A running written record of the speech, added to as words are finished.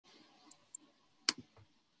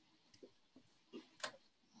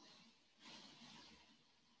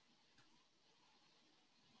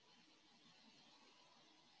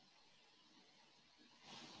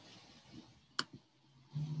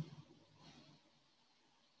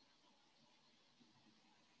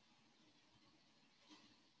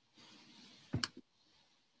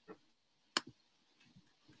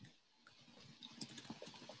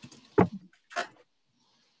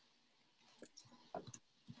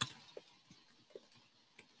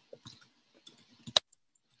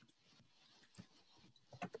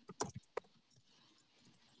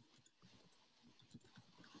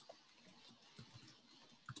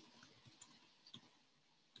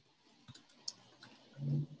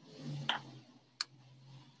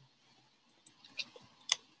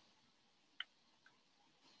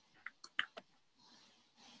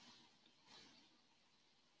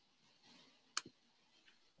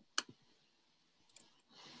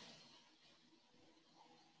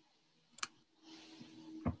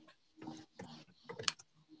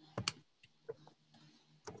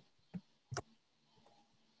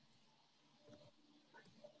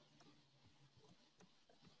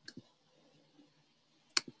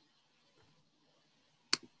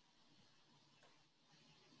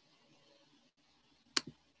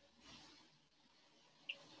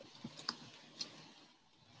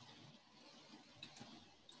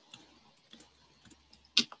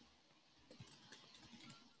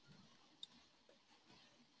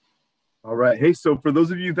All right. Hey, so for those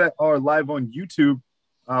of you that are live on YouTube,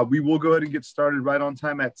 we will go ahead and get started right on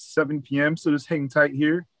time at 7 p.m. So just hang tight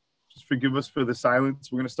here. Just forgive us for the silence.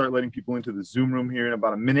 We're going to start letting people into the Zoom room here in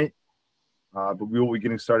about a minute, but we will be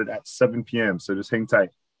getting started at 7 p.m. So just hang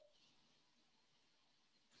tight.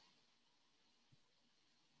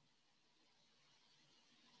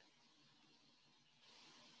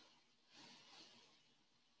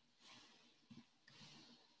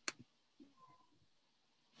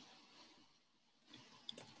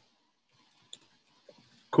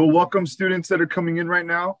 Cool. Welcome, students that are coming in right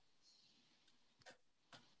now.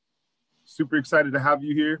 Super excited to have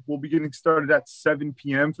you here. We'll be getting started at 7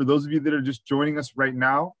 p.m. For those of you that are just joining us right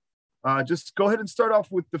now, just go ahead and start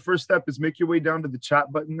off with the first step is make your way down to the chat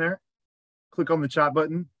button there. Click on the chat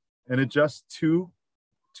button and adjust to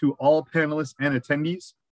all panelists and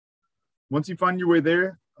attendees. Once you find your way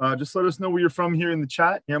there, just let us know where you're from here in the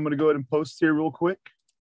chat. And I'm going to go ahead and post here real quick.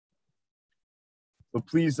 So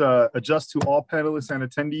please adjust to all panelists and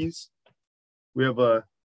attendees. We have a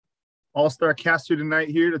all-star cast here tonight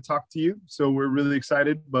here to talk to you. So we're really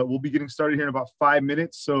excited, but we'll be getting started here in about 5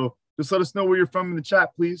 minutes. So just let us know where you're from in the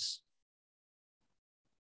chat, please.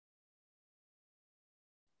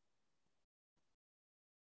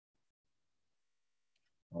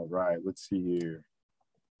 All right, let's see here.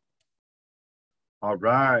 All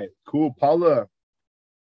right, cool. Paula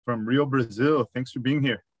from Rio, Brazil. Thanks for being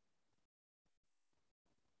here.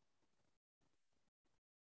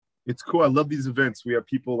 It's cool. I love these events. We have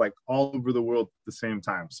people like all over the world at the same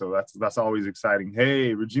time. So that's always exciting.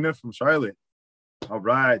 Hey, Regina from Charlotte. All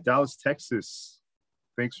right, Dallas, Texas.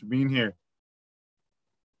 Thanks for being here.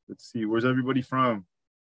 Let's see, where's everybody from?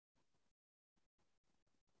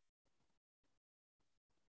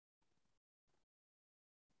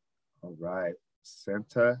 All right,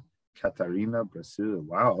 Santa Catarina, Brazil.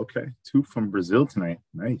 Wow, okay. 2 from Brazil tonight.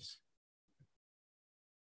 Nice.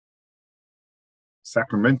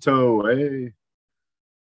 Sacramento, hey.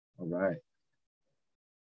 All right.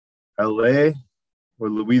 LA or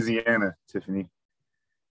Louisiana, Tiffany?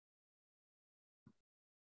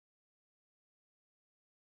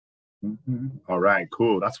 All right,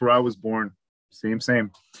 cool. That's where I was born.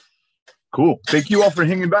 Same. Cool. Thank you all for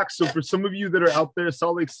hanging back. So for some of you that are out there,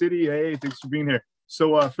 Salt Lake City, hey, thanks for being here.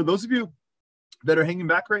 So for those of you that are hanging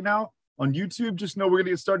back right now on YouTube, just know we're going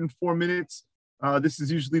to get started in 4 minutes. This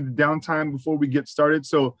is usually the downtime before we get started.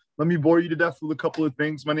 So let me bore you to death with a couple of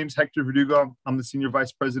things. My name is Hector Verdugo. I'm the Senior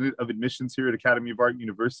Vice President of Admissions here at Academy of Art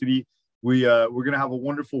University. We're going to have a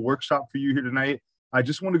wonderful workshop for you here tonight. I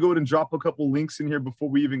just want to go ahead and drop a couple links in here before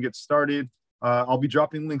we even get started. I'll be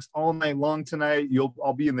dropping links all night long tonight.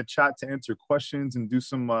 I'll be in the chat to answer questions and do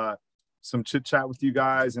some chit chat with you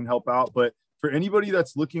guys and help out. But for anybody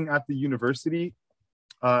that's looking at the university,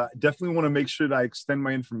 definitely want to make sure that I extend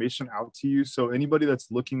my information out to you. So anybody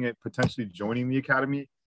that's looking at potentially joining the academy,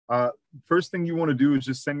 first thing you want to do is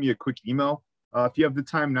just send me a quick email. If you have the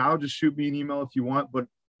time now, just shoot me an email if you want. But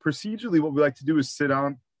procedurally, what we like to do is sit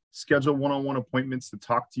down, schedule one-on-one appointments to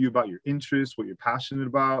talk to you about your interests, what you're passionate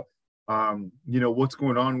about, what's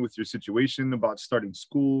going on with your situation about starting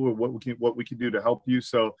school, or what we can do to help you.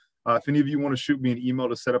 So if any of you want to shoot me an email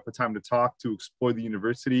to set up a time to talk to explore the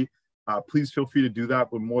university, please feel free to do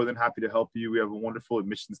that. We're more than happy to help you. We have a wonderful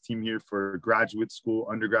admissions team here for graduate school,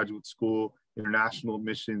 undergraduate school, international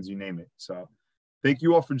admissions, you name it. So thank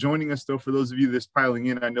you all for joining us, though. For those of you that's piling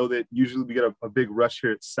in, I know that usually we get a big rush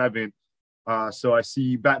here at 7. So I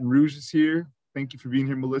see Baton Rouge is here. Thank you for being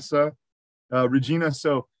here, Melissa. Regina,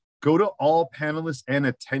 so go to all panelists and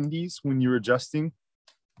attendees when you're adjusting.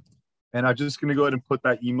 And I'm just going to go ahead and put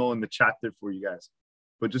that email in the chat there for you guys.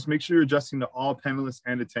 But just make sure you're adjusting to all panelists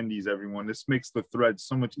and attendees, everyone. This makes the thread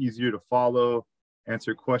so much easier to follow,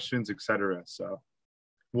 answer questions, etc. So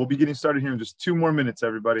we'll be getting started here in just 2 more minutes,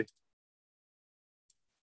 everybody.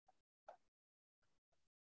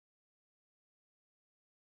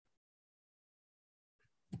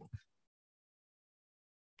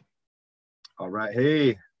 All right.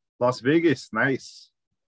 Hey, Las Vegas. Nice.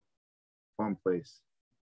 Fun place.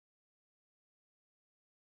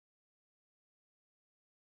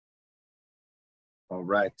 All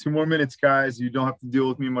right. 2 more minutes, guys. You don't have to deal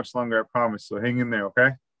with me much longer, I promise. So hang in there,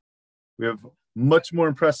 okay? We have much more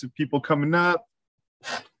impressive people coming up.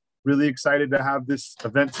 Really excited to have this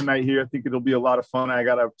event tonight here. I think it'll be a lot of fun. I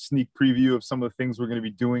got a sneak preview of some of the things we're going to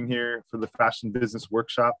be doing here for the Fashion Business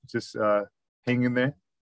Workshop. Just hang in there.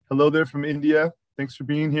 Hello there from India. Thanks for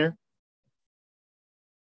being here.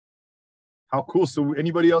 How cool. So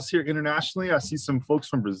anybody else here internationally? I see some folks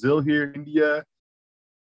from Brazil here, India.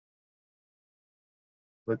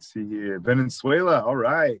 Let's see here. Venezuela. All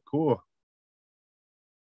right, cool.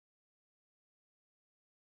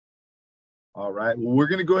 All right. Well, we're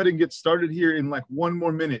going to go ahead and get started here in like one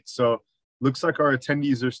more minute. So looks like our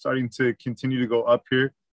attendees are starting to continue to go up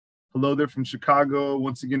here. Hello there from Chicago.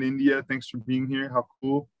 Once again, India. Thanks for being here. How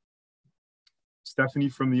cool. Stephanie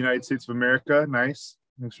from the United States of America. Nice.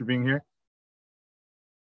 Thanks for being here.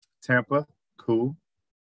 Tampa. Cool.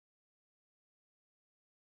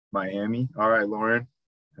 Miami. All right, Lauren.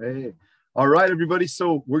 Hey. All right, everybody.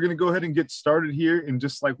 So we're going to go ahead and get started here in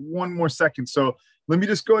just like one more second. So let me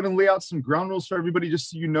just go ahead and lay out some ground rules for everybody, just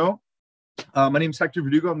so you know. My name is Hector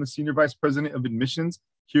Verdugo. I'm the Senior Vice President of Admissions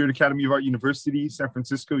here at Academy of Art University, San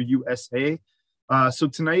Francisco, USA. So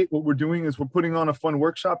tonight, what we're doing is we're putting on a fun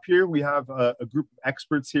workshop here. We have a group of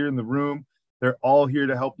experts here in the room. They're all here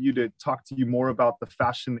to help you, to talk to you more about the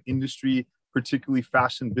fashion industry, particularly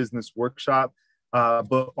fashion business workshop.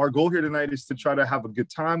 But our goal here tonight is to try to have a good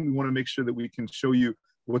time. We want to make sure that we can show you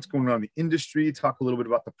what's going on in the industry, talk a little bit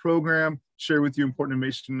about the program, share with you important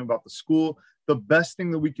information about the school. The best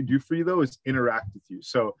thing that we can do for you, though, is interact with you.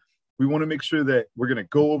 So we want to make sure that we're going to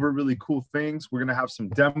go over really cool things. We're going to have some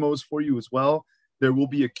demos for you as well. There will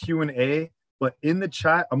be a Q&A, but in the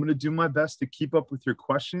chat, I'm going to do my best to keep up with your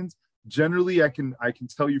questions. Generally, I can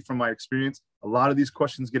tell you from my experience, a lot of these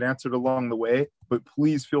questions get answered along the way, but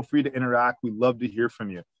please feel free to interact. We'd love to hear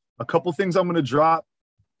from you. A couple things I'm going to drop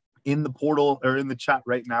in the portal or in the chat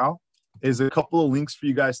right now is a couple of links for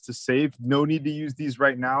you guys to save. No need to use these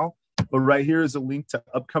right now, but right here is a link to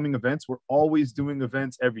upcoming events. We're always doing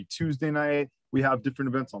events every Tuesday night. We have different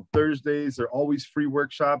events on Thursdays. They're always free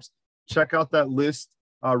workshops. Check out that list.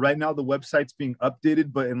 Right now, the website's being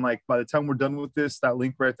updated, but by the time we're done with this, that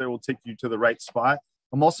link right there will take you to the right spot.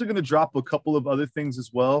 I'm also going to drop a couple of other things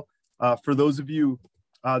as well. For those of you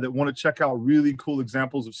that want to check out really cool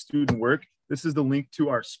examples of student work, this is the link to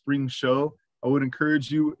our spring show. I would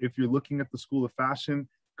encourage you, if you're looking at the School of Fashion,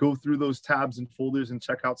 go through those tabs and folders and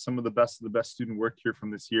check out some of the best student work here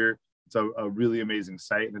from this year. It's a really amazing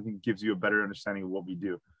site, and I think it gives you a better understanding of what we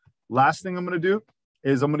do. Last thing I'm going to do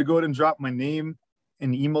is I'm going to go ahead and drop my name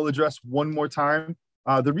and email address one more time.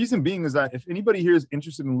 The reason being is that if anybody here is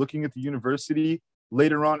interested in looking at the university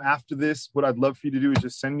later on after this, what I'd love for you to do is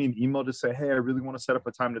just send me an email to say, hey, I really want to set up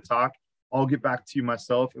a time to talk. I'll get back to you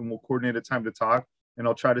myself and we'll coordinate a time to talk. And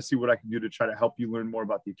I'll try to see what I can do to try to help you learn more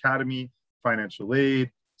about the Academy, financial aid,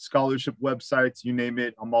 scholarship websites, you name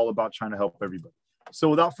it. I'm all about trying to help everybody. So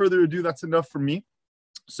without further ado, that's enough for me.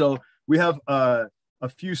 So we have a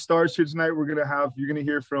few stars here tonight. You're going to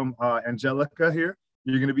hear from Angelica here.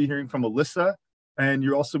 You're going to be hearing from Alyssa, and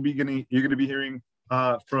you're going to be hearing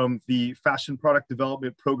from the Fashion Product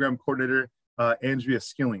Development Program Coordinator, Andrea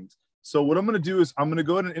Skillings. So what I'm going to do is I'm going to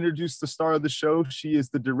go ahead and introduce the star of the show. She is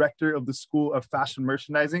the director of the School of Fashion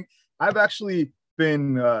Merchandising. I've actually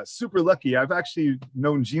been super lucky. I've actually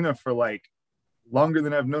known Jinah for like longer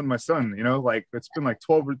than I've known my son, it's been like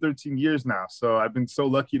 12 or 13 years now. So I've been so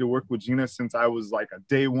lucky to work with Jinah since I was like a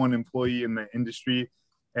day one employee in the industry.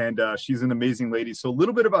 And she's an amazing lady. So a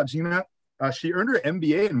little bit about Jinah. She earned her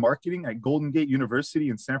MBA in marketing at Golden Gate University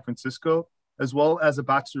in San Francisco, as well as a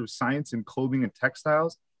Bachelor of Science in Clothing and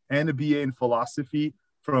Textiles and a BA in Philosophy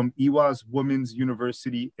from Iwa's Women's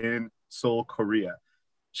University in Seoul, Korea.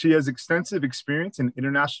 She has extensive experience in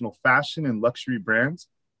international fashion and luxury brands.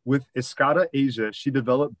 With Escada Asia, she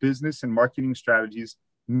developed business and marketing strategies,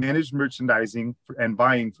 managed merchandising and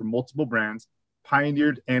buying for multiple brands,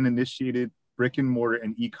 pioneered and initiated brick and mortar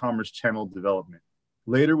and e-commerce channel development.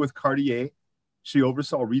 Later with Cartier, she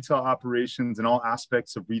oversaw retail operations and all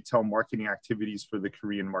aspects of retail marketing activities for the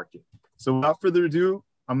Korean market. So without further ado,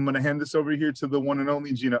 I'm going to hand this over here to the one and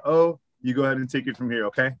only Jinah Oh. You go ahead and take it from here,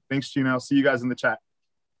 okay? Thanks, Jinah. I'll see you guys in the chat.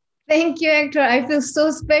 Thank you, Hector. I feel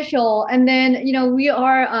so special. And then, we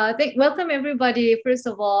are, welcome everybody, first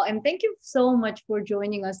of all, and thank you so much for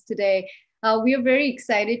joining us today. We are very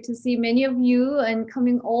excited to see many of you and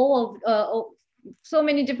coming all of so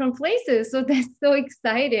many different places. So that's so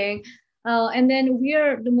exciting. And then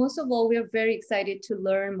most of all, we are very excited to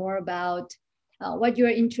learn more about what you're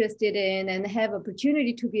interested in and have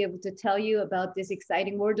opportunity to be able to tell you about this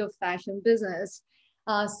exciting world of fashion business.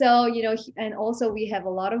 And also we have a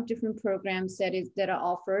lot of different programs that are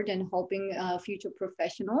offered and helping future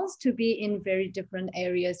professionals to be in very different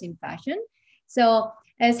areas in fashion. So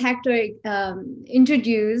as Hector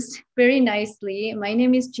introduced very nicely, my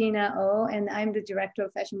name is Jinah Oh, and I'm the Director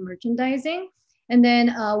of Fashion Merchandising. And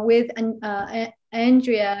then with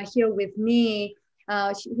Andrea here with me,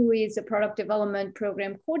 who is a Product Development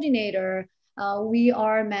Program Coordinator, we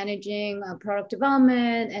are managing product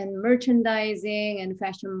development and merchandising and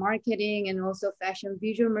fashion marketing and also fashion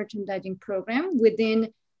visual merchandising program within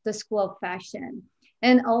the School of Fashion.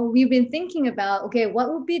 And we've been thinking about, okay,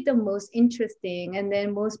 what would be the most interesting and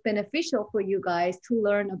then most beneficial for you guys to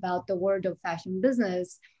learn about the world of fashion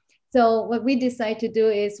business. So what we decide to do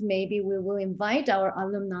is maybe we will invite our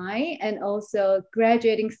alumni and also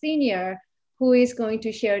graduating senior who is going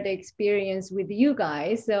to share the experience with you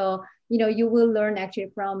guys. So, you will learn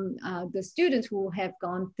actually from the students who have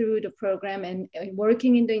gone through the program and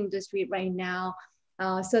working in the industry right now.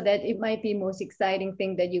 So that it might be most exciting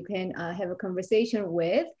thing that you can have a conversation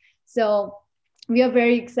with. So we are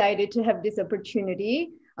very excited to have this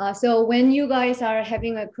opportunity. So when you guys are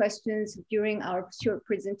having questions during our short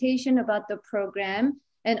presentation about the program,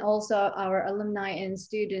 and also our alumni and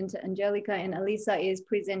students, Angelica and Alisa, is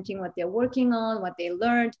presenting what they're working on, what they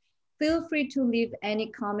learned, feel free to leave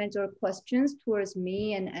any comments or questions towards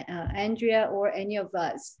me and Andrea or any of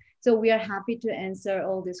us. So we are happy to answer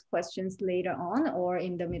all these questions later on or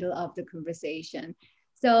in the middle of the conversation.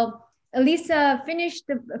 So Alisa finished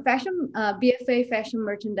the fashion BFA fashion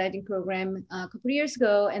merchandising program a couple of years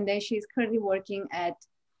ago, and then she's currently working at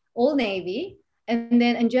Old Navy. And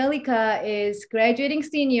then Angelica is graduating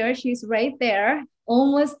senior. She's right there,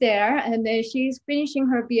 almost there. And then she's finishing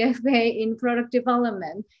her BFA in product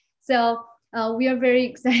development. So we are very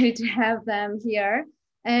excited to have them here.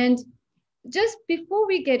 And just before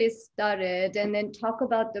we get it started and then talk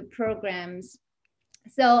about the programs,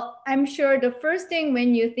 so I'm sure the first thing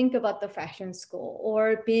when you think about the fashion school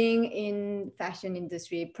or being in fashion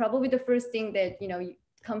industry, probably the first thing that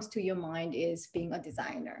comes to your mind is being a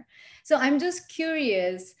designer. So I'm just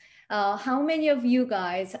curious, how many of you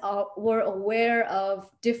guys were aware of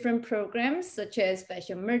different programs such as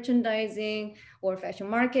fashion merchandising or fashion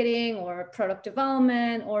marketing or product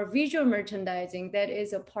development or visual merchandising that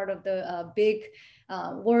is a part of the big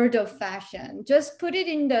world of fashion? Just put it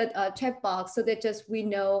in the chat box so that just we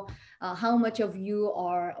know how much of you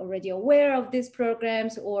are already aware of these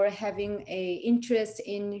programs or having a interest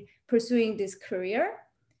in pursuing this career.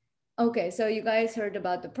 Okay, so you guys heard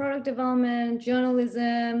about the product development,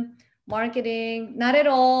 journalism, marketing. Not at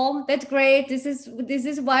all. That's great. This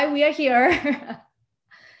is why we are here.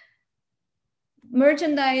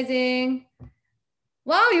 Merchandising.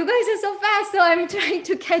 Wow, you guys are so fast. So I'm trying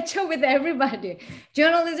to catch up with everybody.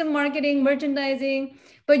 Journalism, marketing, merchandising,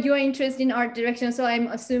 but you're interested in art direction. So I'm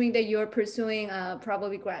assuming that you're pursuing a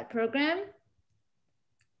probably grad program.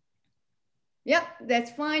 Yep,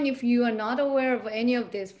 that's fine if you are not aware of any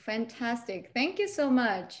of this. Fantastic. Thank you so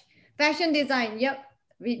much. Fashion design. Yep.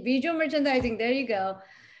 Visual merchandising. There you go.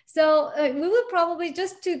 So we will probably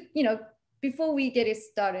just to, before we get it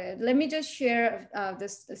started, let me just share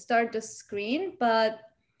start the screen, but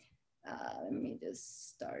let me just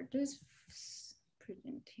start this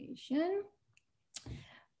presentation.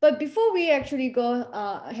 But before we actually go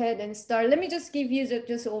ahead and start, let me just give you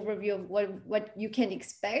just an overview of what you can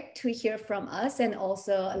expect to hear from us and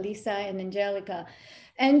also Alisa and Angelica.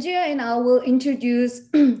 Andrea and I will introduce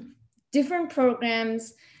different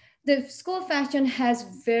programs. The School of Fashion has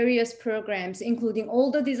various programs, including all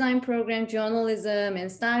the design program, journalism,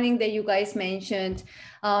 and styling that you guys mentioned.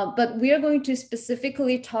 But we are going to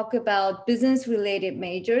specifically talk about business-related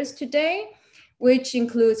majors today, which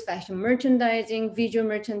includes fashion merchandising, visual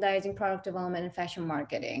merchandising, product development, and fashion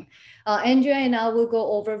marketing. Andrea and I will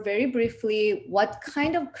go over very briefly what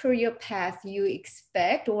kind of career path you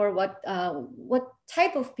expect or what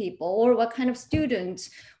type of people or what kind of students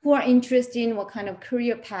who are interested in what kind of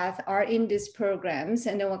career path are in these programs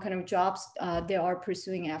and then what kind of jobs they are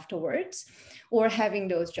pursuing afterwards or having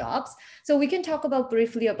those jobs. So we can talk about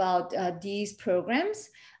briefly about these programs.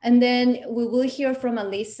 And then we will hear from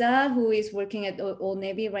Alisa, who is working at Old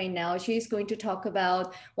Navy right now. She's going to talk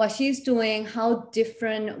about what she's doing, how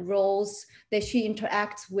different roles that she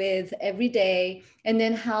interacts with every day, and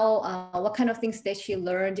then how what kind of things that she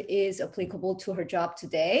learned is applicable to her job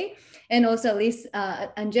today. And also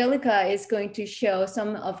Angelica is going to show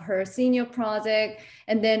some of her senior project,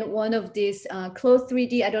 and then one of these clothes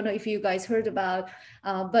 3D, I don't know if you guys heard about,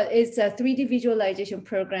 but it's a 3D visualization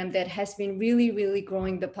program that has been really, really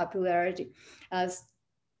growing the popularity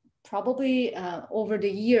probably over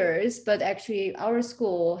the years, but actually our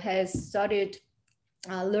school has started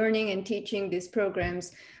learning and teaching these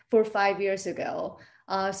programs for 5 years ago.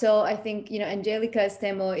 So I think, Angelica's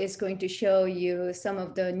demo is going to show you some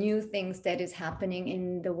of the new things that is happening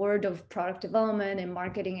in the world of product development and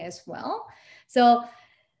marketing as well. So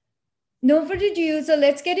no further ado, so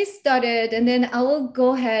let's get it started. And then I will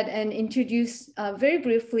go ahead and introduce very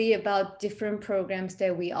briefly about different programs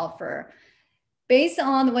that we offer. based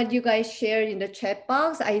on what you guys shared in the chat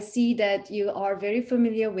box, I see that you are very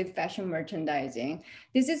familiar with fashion merchandising.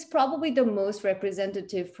 This is probably the most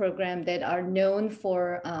representative program that are known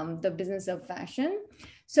for the business of fashion.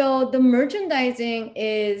 So the merchandising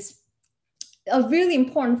is a really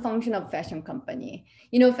important function of fashion company.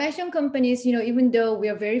 Fashion companies, even though we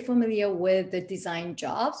are very familiar with the design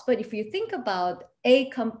jobs, but if you think about a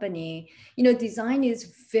company, design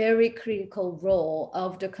is very critical role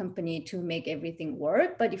of the company to make everything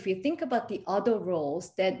work. But if you think about the other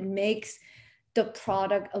roles that makes the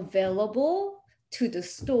product available to the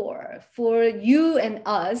store for you and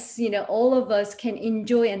us, all of us can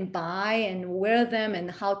enjoy and buy and wear them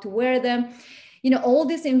and how to wear them. All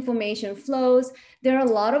this information flows. There are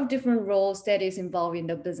a lot of different roles that is involved in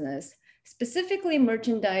the business. Specifically,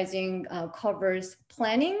 merchandising covers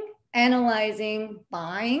planning, analyzing,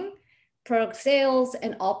 buying, product sales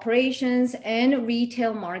and operations, and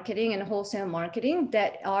retail marketing and wholesale marketing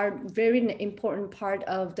that are very important part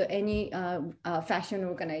of any fashion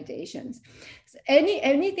organizations. So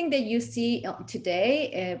anything that you see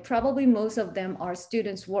today, probably most of them are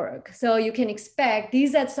students' work. So you can expect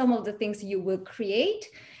these are some of the things you will create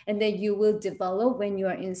and then you will develop when you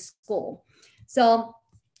are in school. So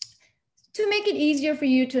to make it easier for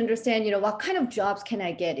you to understand, what kind of jobs can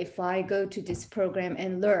I get if I go to this program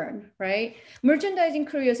and learn, right? Merchandising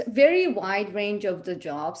careers, very wide range of the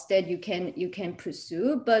jobs that you can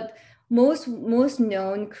pursue, but most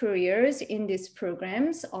known careers in these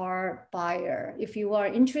programs are buyer. If you are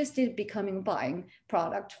interested in becoming buying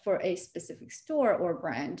product for a specific store or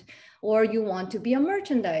brand, or you want to be a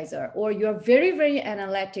merchandiser, or you're very, very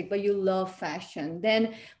analytic, but you love fashion,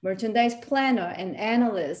 then merchandise planner and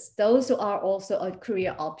analyst, those are also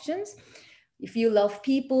career options. If you love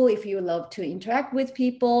people, if you love to interact with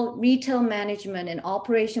people, retail management and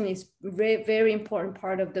operation is very, very important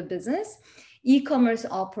part of the business. E-commerce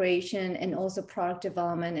operation and also product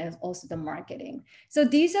development and also the marketing. So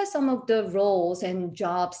these are some of the roles and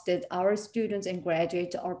jobs that our students and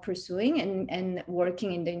graduates are pursuing and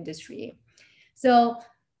working in the industry. So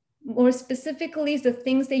more specifically, the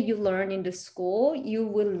things that you learn in the school, you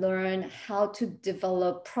will learn how to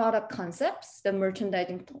develop product concepts, the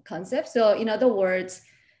merchandising concepts. So in other words,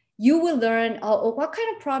 you will learn what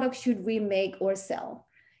kind of product should we make or sell?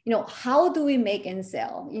 How do we make and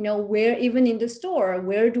sell? Where, even in the store,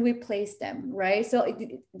 where do we place them, right? So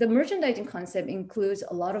the merchandising concept includes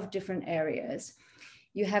a lot of different areas.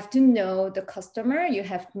 You have to know the customer, you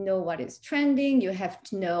have to know what is trending, you have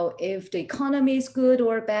to know if the economy is good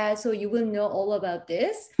or bad. So you will know all about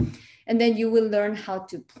this. And then you will learn how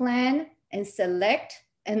to plan and select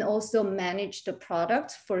and also manage the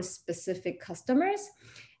product for specific customers.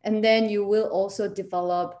 And then you will also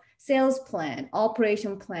develop sales plan,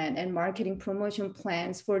 operation plan, and marketing promotion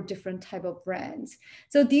plans for different type of brands.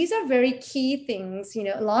 So these are very key things,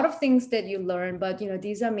 a lot of things that you learn, but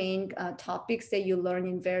these are main topics that you learn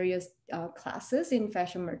in various classes in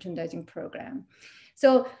fashion merchandising program.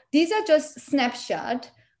 So these are just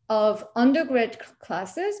snapshot of undergrad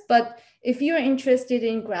classes, but if you're interested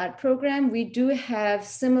in grad program, we do have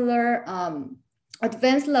similar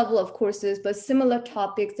advanced level of courses, but similar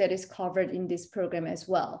topics that is covered in this program as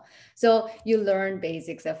well. So you learn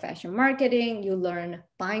basics of fashion marketing, you learn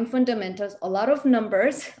buying fundamentals, a lot of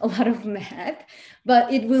numbers, a lot of math,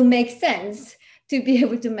 but it will make sense to be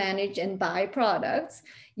able to manage and buy products.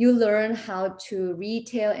 You learn how to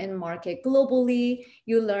retail and market globally.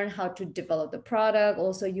 You learn how to develop the product.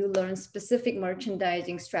 Also, you learn specific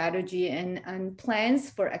merchandising strategy and plans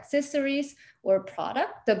for accessories or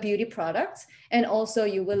product, the beauty products. And also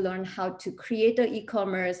you will learn how to create the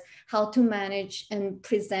e-commerce, how to manage and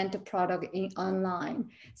present the product online.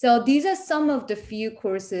 So these are some of the few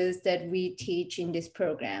courses that we teach in this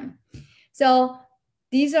program. So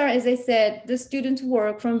these are, as I said, the students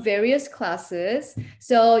work from various classes.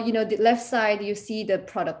 So, the left side, you see the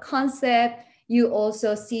product concept. You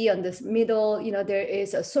also see on this middle, there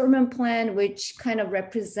is assortment plan, which kind of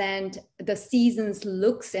represent the season's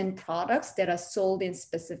looks and products that are sold in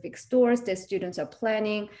specific stores that students are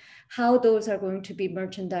planning, how those are going to be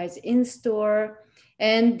merchandised in store.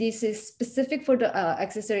 And this is specific for the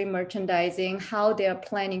accessory merchandising, how they are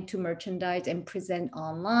planning to merchandise and present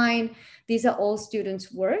online. These are all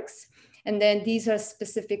students' works. And then these are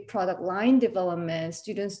specific product line development.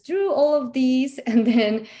 Students do all of these and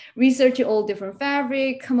then research all different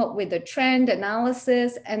fabric, come up with a trend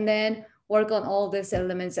analysis, and then work on all these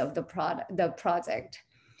elements of the project.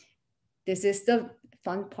 This is the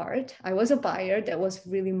fun part. I was a buyer. That was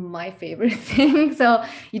really my favorite thing. So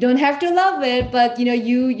you don't have to love it, but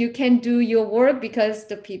you can do your work because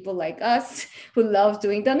the people like us who love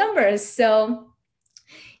doing the numbers. So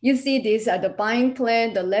You see these are the buying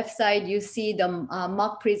plan. The left side, you see the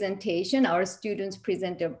mock presentation. Our students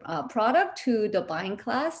present their product to the buying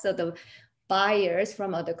class. So the buyers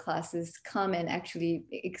from other classes come and actually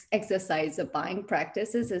exercise the buying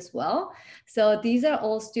practices as well. So these are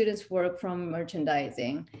all students' work from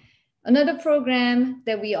merchandising. Another program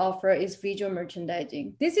that we offer is visual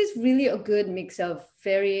merchandising. This is really a good mix of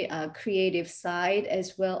very creative side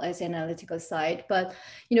as well as analytical side. But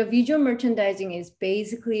visual merchandising is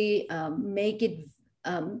basically make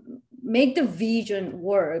the vision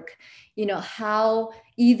work. How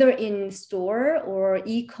either in store or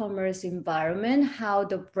e-commerce environment, how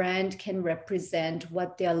the brand can represent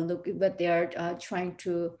what they are trying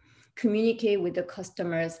to communicate with the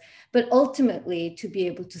customers, but ultimately to be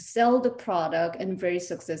able to sell the product and very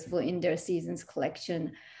successful in their season's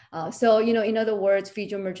collection. So, in other words,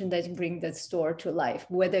 visual merchandising bring the store to life,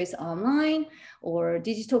 whether it's online or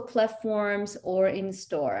digital platforms or in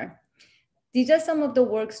store. These are some of the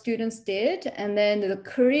work students did. And then the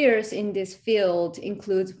careers in this field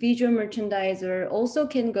includes visual merchandiser, also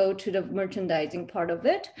can go to the merchandising part of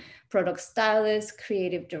it, product stylist,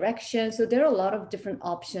 creative direction. So there are a lot of different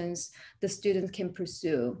options the students can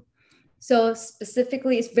pursue. So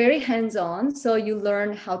specifically, it's very hands-on. So you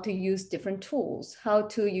learn how to use different tools, how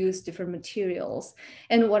to use different materials,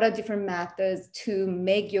 and what are different methods to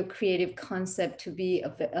make your creative concept to be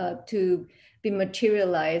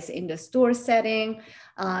materialized in the store setting,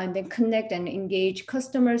 and then connect and engage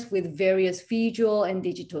customers with various visual and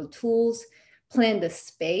digital tools, plan the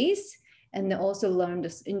space, and then also learn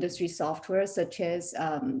the industry software such as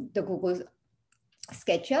the Google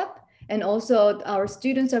SketchUp. And also our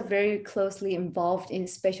students are very closely involved in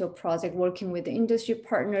special project working with the industry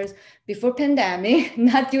partners before pandemic,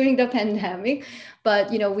 not during the pandemic,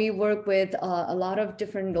 but we work with a lot of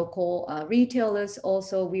different local retailers.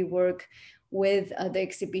 Also, we work with the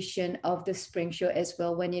exhibition of the spring show as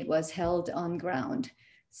well when it was held on ground.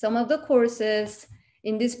 Some of the courses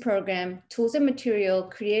in this program: tools and material,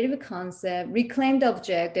 creative concept, reclaimed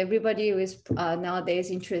object. Everybody is nowadays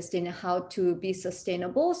interested in how to be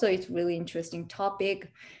sustainable. So it's really interesting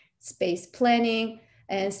topic, space planning,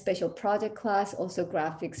 and special project class, also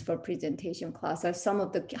graphics for presentation class are some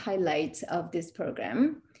of the highlights of this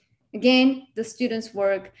program. Again, the students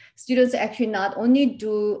work. Students actually not only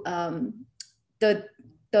do the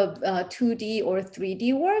 2D or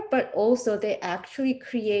 3D work, but also they actually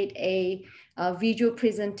create a visual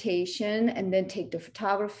presentation and then take the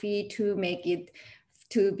photography to make it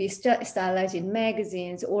to be stylized in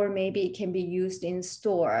magazines, or maybe it can be used in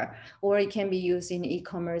store, or it can be used in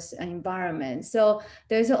e-commerce environment. So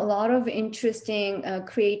there's a lot of interesting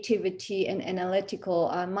creativity and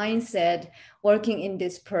analytical mindset working in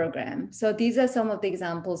this program. So these are some of the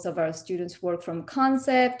examples of our students' work, from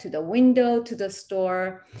concept to the window to the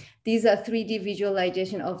store. These are 3D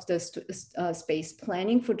visualization of the space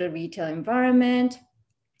planning for the retail environment,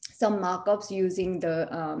 some mock-ups using the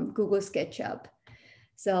Google SketchUp.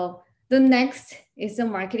 So the next is the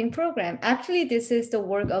marketing program. Actually, this is the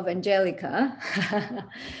work of Angelica,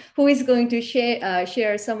 who is going to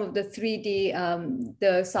share some of the 3D,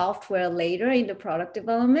 the software later in the product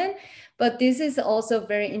development. But this is also a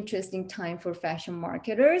very interesting time for fashion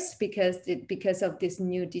marketers because of this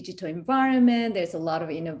new digital environment. There's a lot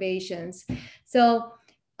of innovations. So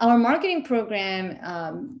our marketing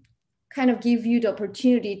program kind of give you the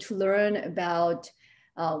opportunity to learn about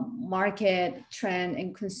market, trend,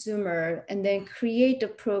 and consumer, and then create the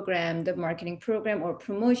program, the marketing program or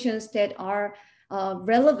promotions that are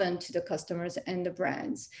relevant to the customers and the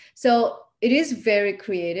brands. So it is very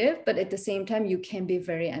creative, but at the same time, you can be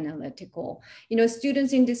very analytical.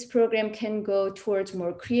 Students in this program can go towards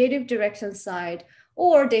more creative direction side,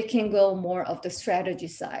 or they can go more of the strategy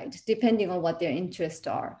side, depending on what their interests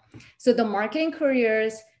are. So the marketing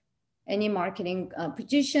careers, any marketing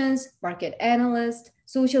positions, market analyst,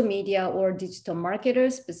 social media or digital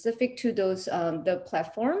marketers specific to those the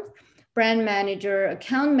platforms, brand manager,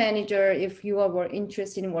 account manager, if you are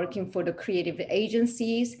interested in working for the creative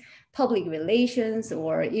agencies, public relations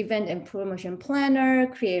or event and promotion planner,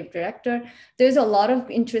 creative director. There's a lot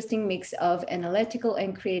of interesting mix of analytical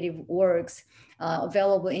and creative works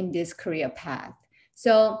available in this career path.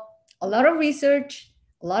 So a lot of research,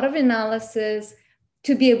 a lot of analysis,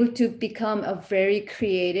 to be able to become a very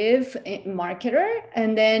creative marketer,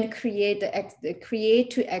 and then create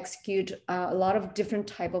to execute a lot of different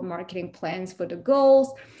type of marketing plans for the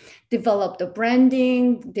goals, develop the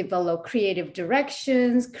branding, develop creative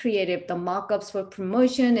directions, creative the mock-ups for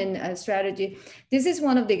promotion and strategy. This is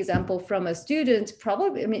one of the examples from a student,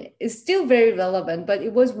 probably, I mean, it's still very relevant, but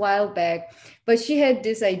it was a while back, but she had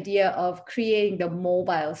this idea of creating the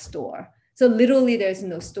mobile store. So literally there's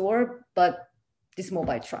no store, but this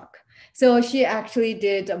mobile truck. So she actually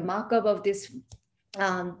did a mock-up of this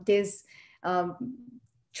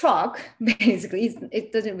truck. Basically,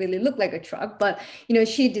 it doesn't really look like a truck, but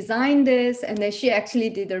she designed this, and then she actually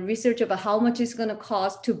did a research about how much it's going to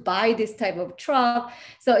cost to buy this type of truck.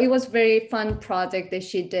 So it was very fun project that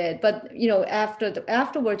she did. But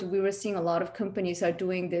afterwards, we were seeing a lot of companies are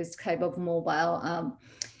doing this type of mobile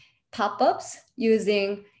pop-ups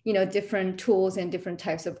using different tools and different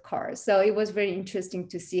types of cars. So it was very interesting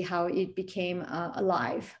to see how it became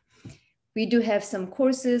alive. We do have some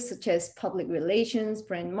courses such as public relations,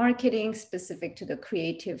 brand marketing, specific to the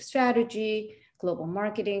creative strategy, global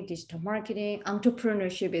marketing, digital marketing.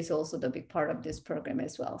 Entrepreneurship is also the big part of this program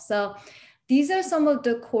as well. So these are some of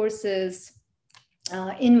the courses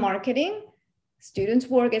in marketing. Students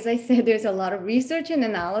work, as I said, there's a lot of research and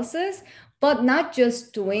analysis, but not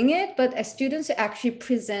just doing it, but as students actually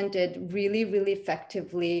presented really, really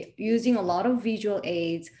effectively using a lot of visual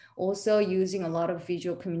aids, also using a lot of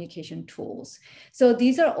visual communication tools. So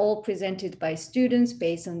these are all presented by students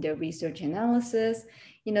based on their research analysis.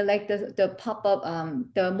 Like the pop-up,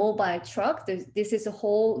 the mobile truck, this is a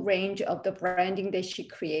whole range of the branding that she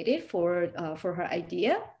created for her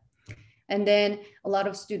idea. And then a lot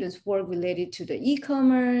of students work related to the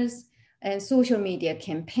e-commerce and social media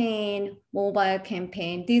campaign, mobile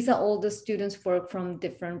campaign. These are all the students work from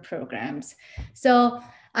different programs. So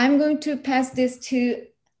I'm going to pass this to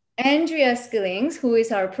Andrea Skillings, who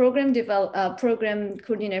is our program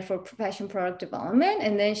coordinator for professional product development.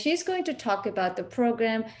 And then she's going to talk about the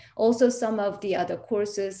program, also some of the other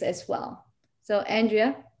courses as well. So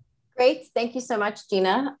Andrea. Great. Thank you so much,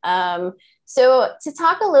 Jinah. So to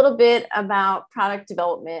talk a little bit about product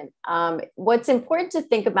development, what's important to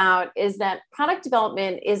think about is that product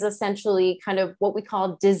development is essentially kind of what we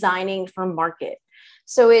call designing for market.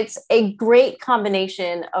 So it's a great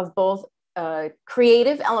combination of both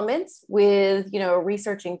creative elements with,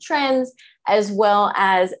 researching trends, as well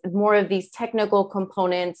as more of these technical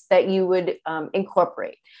components that you would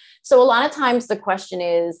incorporate. So a lot of times the question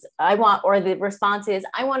is, the response is,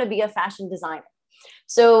 I want to be a fashion designer.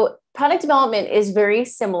 So product development is very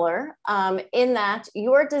similar in that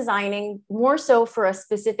you're designing more so for a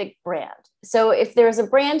specific brand. So if there's a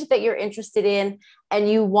brand that you're interested in and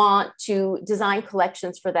you want to design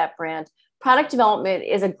collections for that brand, product development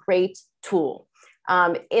is a great tool.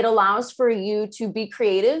 It allows for you to be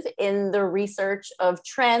creative in the research of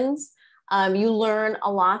trends. You learn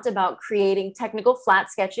a lot about creating technical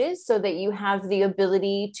flat sketches so that you have the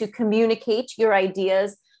ability to communicate your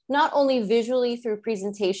ideas, not only visually through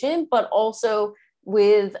presentation, but also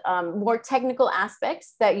with more technical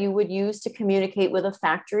aspects that you would use to communicate with a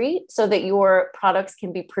factory so that your products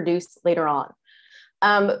can be produced later on.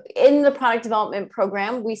 In the product development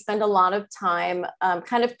program, we spend a lot of time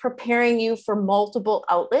kind of preparing you for multiple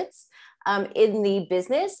outlets in the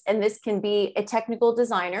business. And this can be a technical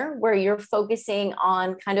designer where you're focusing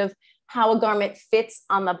on kind of how a garment fits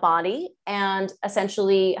on the body and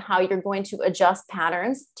essentially how you're going to adjust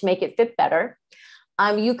patterns to make it fit better.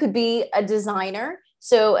 You could be a designer.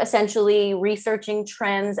 So essentially researching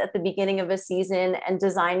trends at the beginning of a season and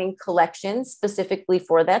designing collections specifically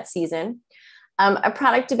for that season. A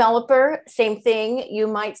product developer, same thing. You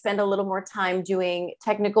might spend a little more time doing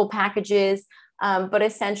technical packages, but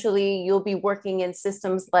essentially you'll be working in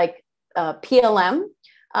systems like PLM,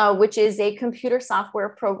 which is a computer software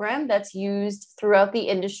program that's used throughout the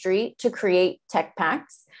industry to create tech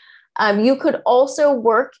packs. You could also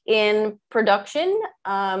work in production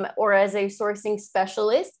or as a sourcing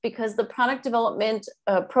specialist, because the product development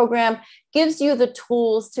program gives you the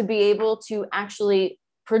tools to be able to actually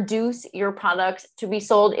produce your products to be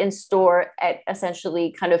sold in store at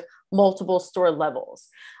essentially kind of multiple store levels.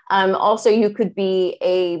 Also, you could be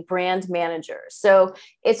a brand manager. So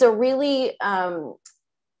it's a really,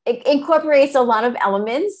 it incorporates a lot of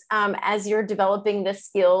elements as you're developing the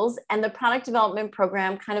skills, and the product development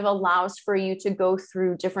program kind of allows for you to go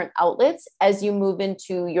through different outlets as you move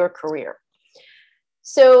into your career.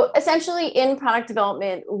 So essentially in product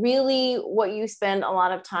development, really what you spend a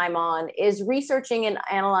lot of time on is researching and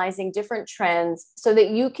analyzing different trends so that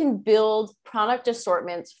you can build product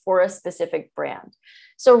assortments for a specific brand.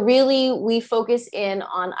 So really we focus in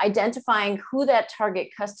on identifying who that target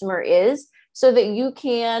customer is so that you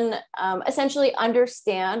can essentially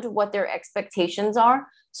understand what their expectations are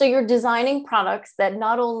So you're designing products that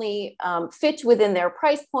not only fit within their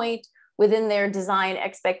price point, within their design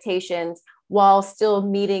expectations, while still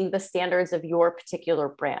meeting the standards of your particular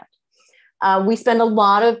brand. We spend a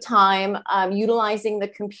lot of time utilizing the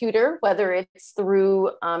computer, whether it's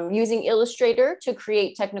through using Illustrator to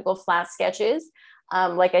create technical flat sketches.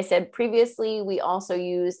 Like I said previously, we also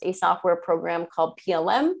use a software program called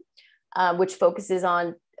PLM, which focuses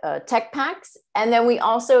on tech packs. And then we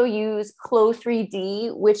also use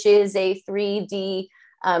Clo3D, which is a 3D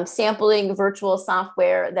sampling virtual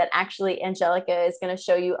software that actually Angelica is going to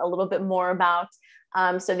show you a little bit more about,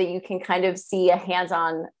 so that you can kind of see a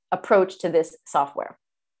hands-on approach to this software.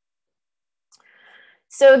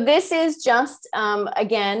 So this is just,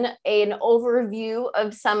 again, an overview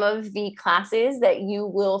of some of the classes that you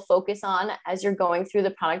will focus on as you're going through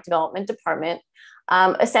the product development department.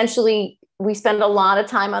 Essentially, we spend a lot of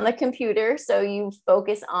time on the computer, so you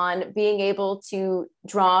focus on being able to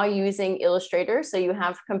draw using Illustrator. So you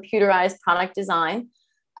have computerized product design.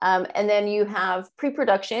 And then you have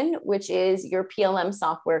pre-production, which is your PLM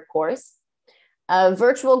software course.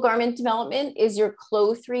 Virtual garment development is your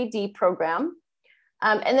Clo3D program.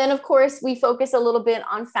 And then, of course, we focus a little bit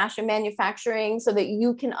on fashion manufacturing so that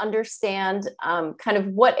you can understand kind of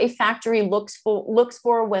what a factory looks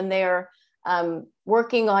for when they're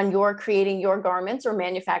working on creating your garments or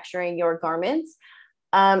manufacturing your garments.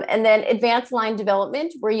 And then advanced line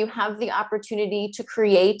development, where you have the opportunity to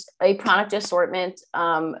create a product assortment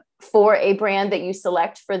for a brand that you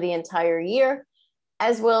select for the entire year,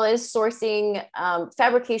 as well as sourcing,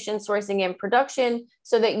 fabrication, sourcing, and production,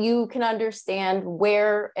 so that you can understand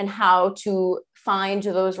where and how to find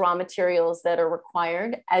those raw materials that are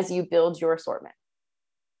required as you build your assortment.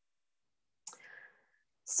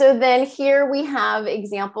 So then here we have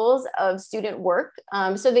examples of student work,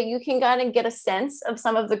 so that you can kind of get a sense of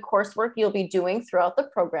some of the coursework you'll be doing throughout the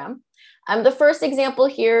program. The first example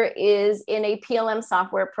here is in a PLM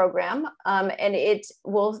software program, and it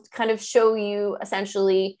will kind of show you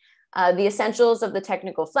essentially the essentials of the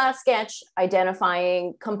technical flat sketch,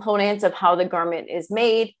 identifying components of how the garment is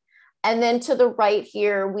made. And then to the right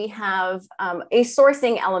here, we have a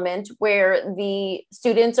sourcing element where the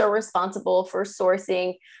students are responsible for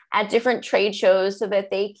sourcing at different trade shows so that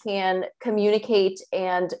they can communicate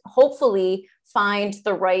and hopefully find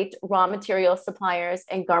the right raw material suppliers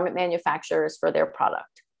and garment manufacturers for their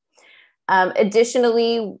product.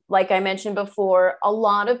 Additionally, like I mentioned before, a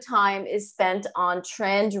lot of time is spent on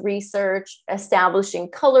trend research, establishing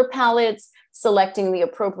color palettes, selecting the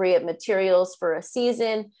appropriate materials for a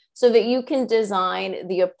season, so that you can design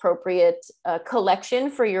the appropriate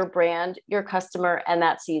collection for your brand, your customer, and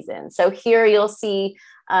that season. So here you'll see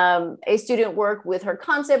a student work with her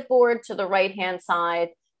concept board to the right-hand side,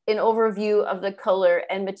 an overview of the color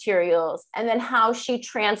and materials, and then how she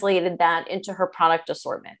translated that into her product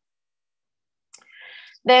assortment.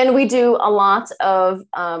 Then we do a lot of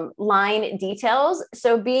line details.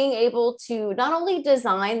 So being able to not only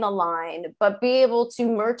design the line, but be able to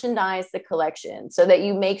merchandise the collection so that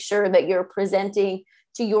you make sure that you're presenting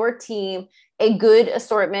to your team a good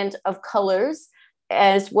assortment of colors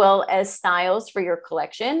as well as styles for your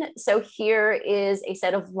collection. So here is a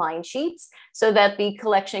set of line sheets so that the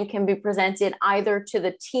collection can be presented either to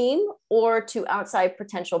the team or to outside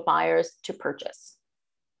potential buyers to purchase.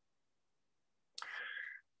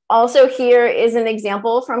 Also, here is an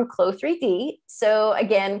example from Clo3D. So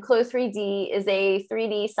again, Clo3D is a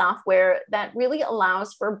 3D software that really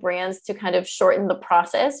allows for brands to kind of shorten the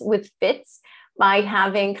process with fits by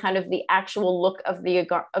having kind of the actual look of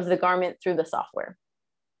the garment through the software.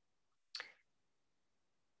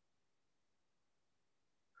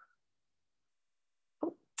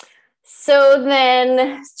 So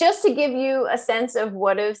then, just to give you a sense of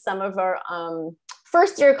what are some of our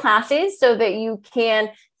first year classes so that you can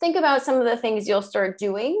think about some of the things you'll start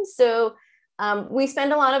doing. So we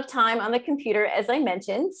spend a lot of time on the computer, as I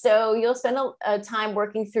mentioned. So you'll spend a time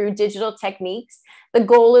working through digital techniques. The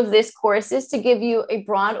goal of this course is to give you a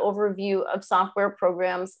broad overview of software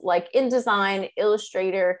programs like InDesign,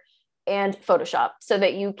 Illustrator, and Photoshop so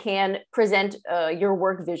that you can present your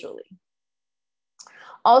work visually.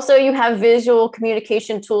 Also, you have visual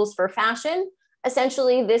communication tools for fashion.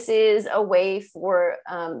 Essentially, this is a way for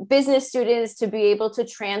business students to be able to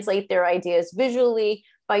translate their ideas visually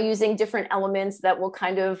by using different elements that will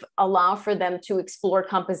kind of allow for them to explore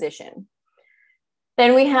composition.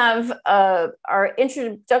 Then we have our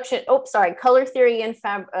introduction, color theory and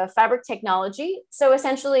fabric technology. So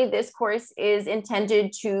essentially, this course is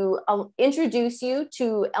intended to introduce you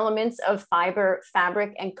to elements of fiber,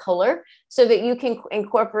 fabric, and color so that you can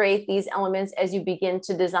incorporate these elements as you begin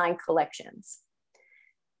to design collections.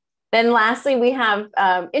 Then lastly, we have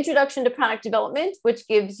Introduction to Product Development, which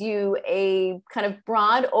gives you a kind of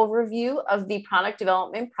broad overview of the product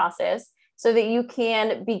development process so that you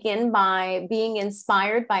can begin by being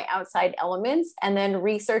inspired by outside elements and then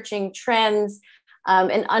researching trends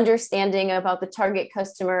and understanding about the target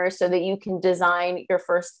customer so that you can design your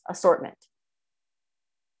first assortment.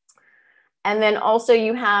 And then also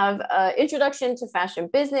you have Introduction to Fashion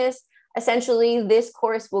Business. Essentially, this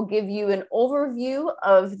course will give you an overview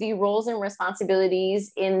of the roles and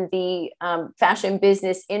responsibilities in the fashion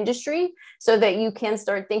business industry so that you can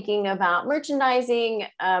start thinking about merchandising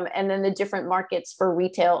and then the different markets for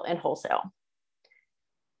retail and wholesale.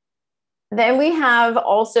 Then we have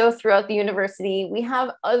also throughout the university, we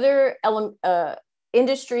have other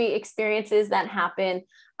industry experiences that happen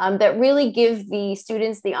that really give the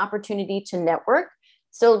students the opportunity to network.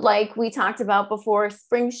 So like we talked about before,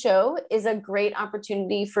 Spring Show is a great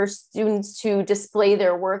opportunity for students to display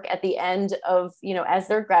their work at the end of, as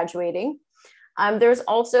they're graduating. There's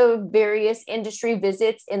also various industry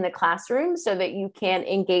visits in the classroom so that you can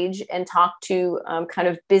engage and talk to kind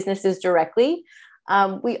of businesses directly.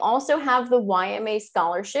 We also have the YMA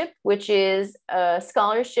Scholarship, which is a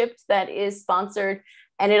scholarship that is sponsored,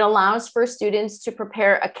 and it allows for students to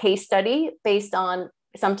prepare a case study based on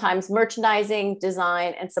sometimes merchandising,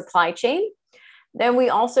 design, and supply chain. Then we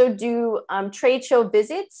also do trade show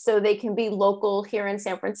visits, so they can be local here in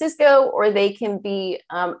San Francisco, or they can be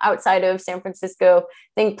outside of San Francisco,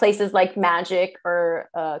 think places like Magic or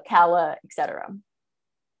Cala, etc.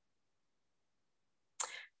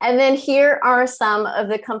 And then here are some of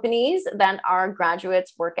the companies that our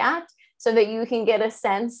graduates work at so that you can get a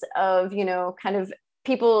sense of, kind of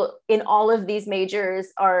people in all of these majors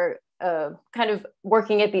are kind of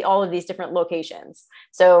working at all of these different locations.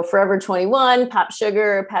 So Forever 21, Pop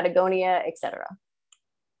Sugar, Patagonia, etc.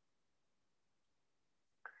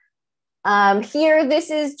 Here, this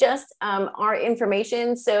is just our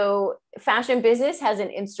information. So Fashion Business has an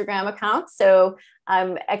Instagram account. So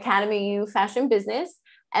Academy U Fashion Business.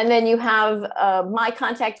 And then you have my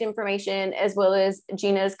contact information as well as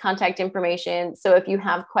Jinah's contact information. So if you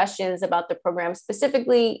have questions about the program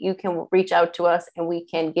specifically, you can reach out to us and we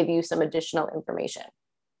can give you some additional information.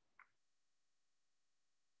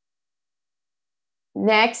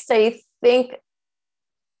 Next,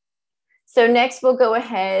 next we'll go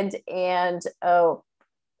ahead and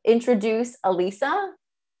introduce Elisa.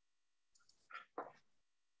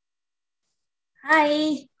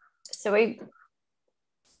 Hi. So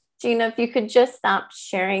Jinah, if you could just stop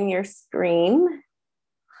sharing your screen.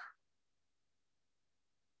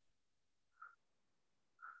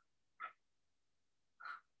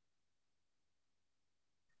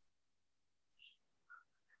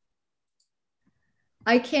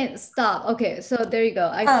 I can't stop. Okay, so there you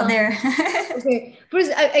go. There. Okay,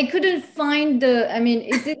 first I couldn't find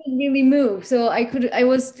it didn't really move. So I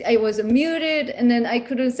was muted and then I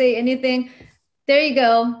couldn't say anything. There you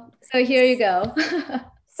go. So here you go.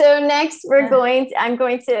 So next I'm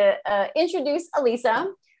going to introduce Elisa.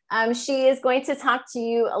 She is going to talk to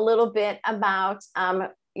you a little bit about,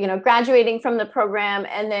 graduating from the program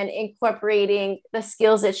and then incorporating the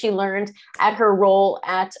skills that she learned at her role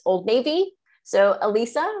at Old Navy. So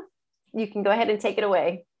Elisa, you can go ahead and take it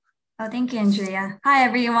away. Oh, thank you, Andrea. Hi,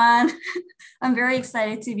 everyone. I'm very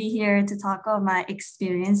excited to be here to talk about my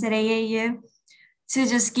experience at AAU. To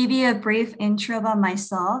just give you a brief intro about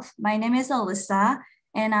myself, my name is Elisa,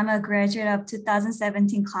 and I'm a graduate of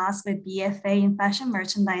 2017 class with BFA in fashion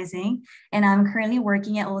merchandising, and I'm currently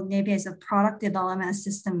working at Old Navy as a product development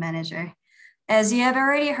assistant manager. As you have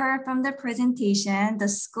already heard from the presentation, the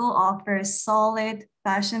school offers solid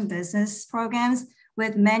fashion business programs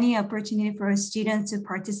with many opportunities for students to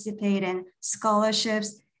participate in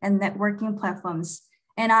scholarships and networking platforms.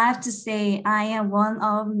 And I have to say, I am one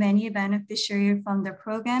of many beneficiaries from the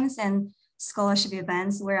programs and scholarship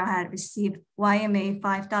events where I had received YMA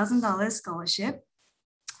 $5,000 scholarship.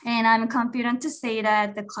 And I'm confident to say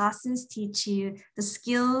that the classes teach you the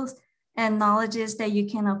skills and knowledges that you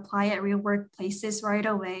can apply at real workplaces right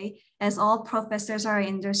away, as all professors are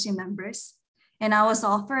industry members. And I was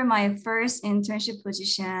offered my first internship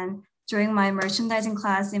position during my merchandising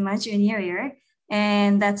class in my junior year.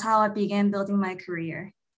 And that's how I began building my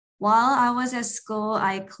career. While I was at school,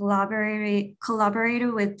 I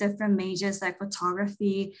collaborated with different majors like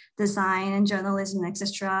photography, design, and journalism,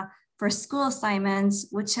 etc. for school assignments,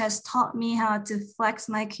 which has taught me how to flex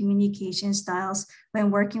my communication styles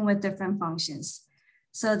when working with different functions.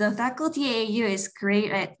 So the faculty at AAU is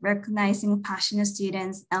great at recognizing passionate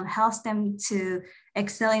students and helps them to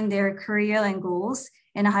excel in their career and goals.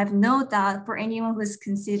 And I have no doubt for anyone who's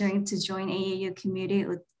considering to join AAU community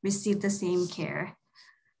would receive the same care.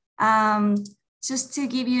 Just to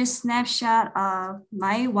give you a snapshot of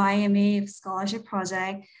my YMA scholarship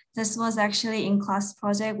project, this was actually in-class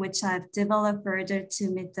project, which I've developed further to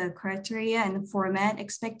meet the criteria and format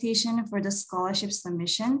expectation for the scholarship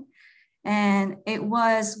submission. And it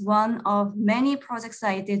was one of many projects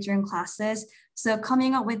I did during classes. So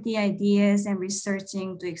coming up with the ideas and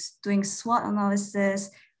researching, doing SWOT analysis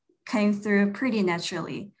came through pretty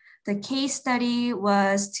naturally. The case study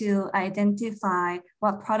was to identify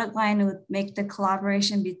what product line would make the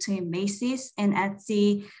collaboration between Macy's and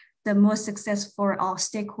Etsy the most successful for all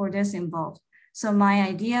stakeholders involved. So my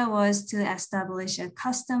idea was to establish a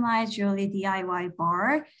customized jewelry DIY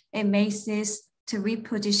bar at Macy's to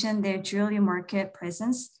reposition their jewelry market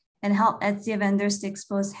presence and help Etsy vendors to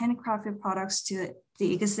expose handcrafted products to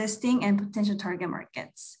the existing and potential target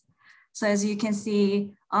markets. So as you can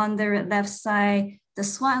see on the left side, the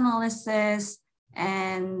SWOT analysis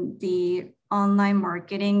and the online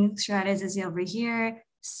marketing strategies over here,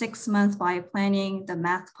 6-month buy planning, the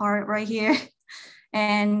math part right here.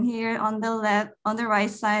 And here on the left, on the right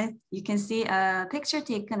side, you can see a picture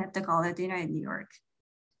taken at the gala dinner in New York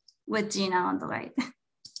with Jinah on the right.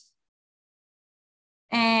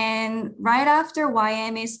 And right after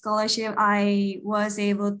YMA scholarship, I was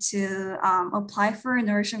able to apply for a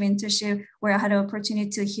nursery internship where I had an opportunity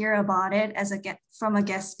to hear about it from a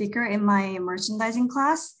guest speaker in my merchandising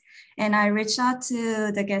class. And I reached out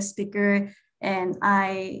to the guest speaker and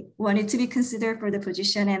I wanted to be considered for the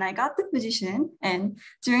position and I got the position. And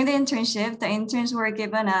during the internship, the interns were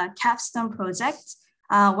given a capstone project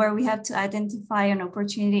where we had to identify an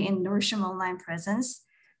opportunity in Nordstrom online presence.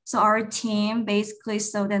 So our team basically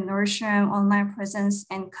saw that Nordstrom online presence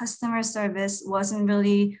and customer service wasn't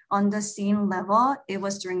really on the same level. It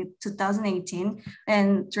was during 2018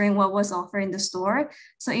 and during what was offered in the store.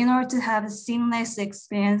 So in order to have a seamless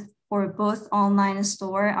experience for both online and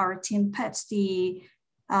store, our team pets the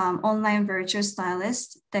online virtual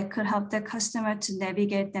stylist that could help the customer to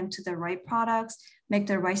navigate them to the right products, make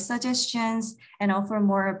the right suggestions, and offer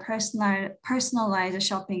more personalized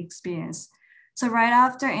shopping experience. So right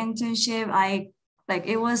after internship,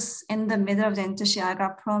 it was in the middle of the internship, I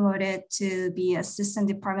got promoted to be assistant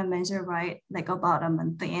department manager, about a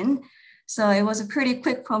month in. So it was a pretty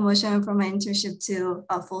quick promotion from an internship to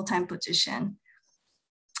a full-time position.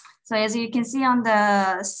 So as you can see on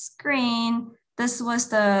the screen, this was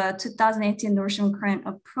the 2018 Nordstrom current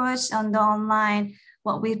approach on the online.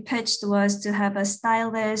 What we pitched was to have a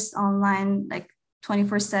stylist online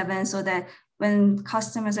 24/7 so that when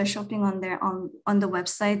customers are shopping on the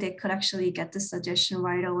website, they could actually get the suggestion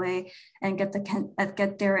right away and get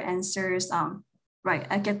their answers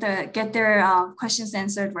get their questions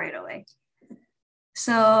answered right away.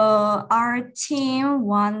 So our team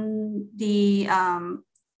won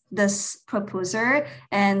this proposal,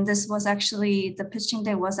 and this was actually the pitching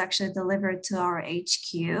day was actually delivered to our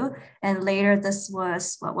HQ, and later this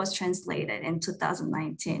was what was translated in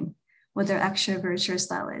 2019. With their actual virtual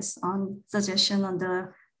stylist on suggestion on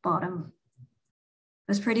the bottom. It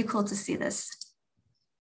was pretty cool to see this.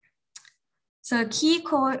 So key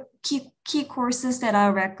courses that I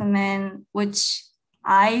recommend, which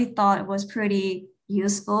I thought was pretty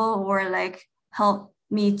useful or helped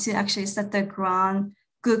me to actually set the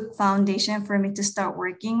good foundation for me to start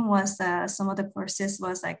working was some of the courses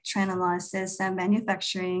was trend analysis and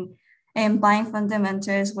manufacturing and buying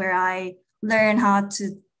fundamentals, where I learned how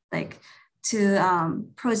to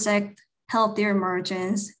project healthier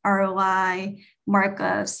margins, ROI,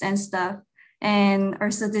 markups, and stuff. And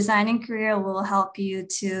also designing career will help you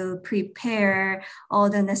to prepare all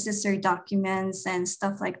the necessary documents and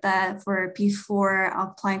stuff like that before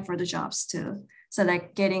applying for the jobs too. So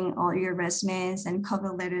getting all your resumes and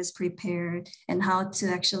cover letters prepared and how to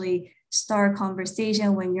actually start a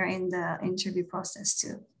conversation when you're in the interview process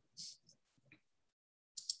too.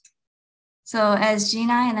 So as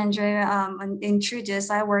Jinah and Andrea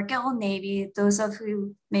introduced, I work at Old Navy. Those of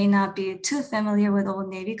you may not be too familiar with Old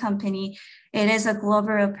Navy company. It is a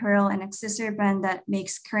global apparel and accessory brand that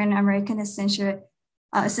makes Korean American essential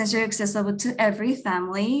accessible to every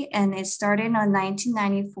family. And it started in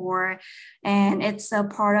 1994, and it's a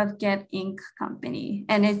part of Gap Inc. company.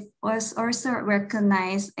 And it was also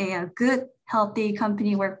recognized a good, healthy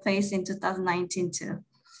company workplace in 2019 too.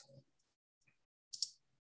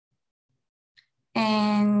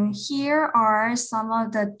 And here are some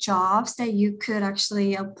of the jobs that you could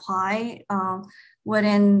actually apply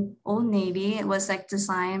within Old Navy. It was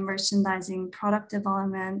design, merchandising, product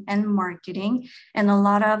development, and marketing. And a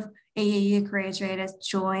lot of AAU graduates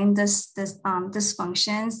join this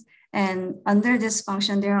functions. And under this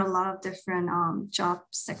function, there are a lot of different job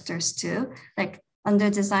sectors too. Like under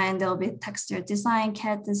design, there'll be textile design,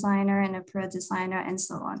 CAD designer, and a pro designer, and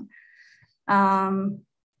so on.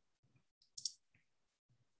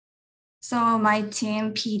 So my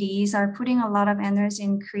team PDs are putting a lot of energy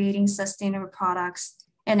in creating sustainable products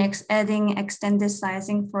and adding extended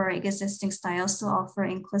sizing for existing styles to offer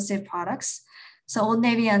inclusive products. So Old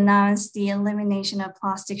Navy announced the elimination of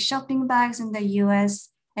plastic shopping bags in the US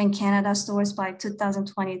and Canada stores by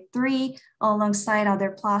 2023, alongside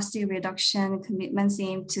other plastic reduction commitments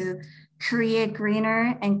aimed to create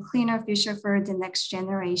greener and cleaner future for the next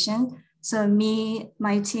generation. So me,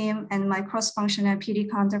 my team, and my cross-functional PD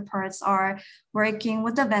counterparts are working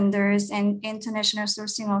with the vendors and international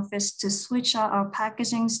sourcing office to switch out our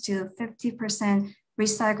packagings to 50%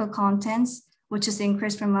 recycled contents, which is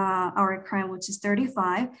increased from our current, which is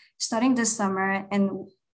 35, starting this summer. And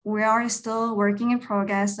we are still working in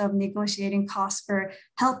progress of negotiating costs for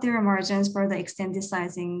healthier margins for the extended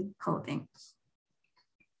sizing clothing.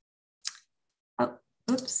 Oh,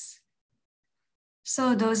 oops.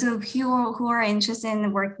 So those of you who are interested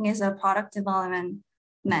in working as a product development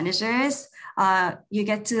managers, you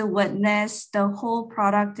get to witness the whole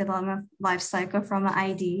product development lifecycle from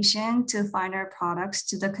ideation to final products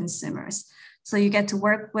to the consumers. So you get to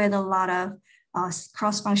work with a lot of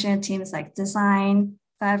cross-functional teams like design,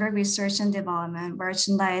 fabric research and development,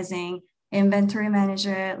 merchandising, inventory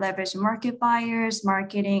manager, leverage market buyers,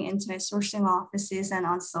 marketing, internet sourcing offices,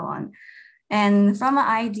 and so on. And from an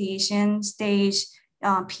ideation stage,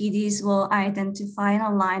 PDs will identify and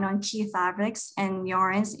align on key fabrics and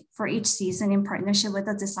yarns for each season in partnership with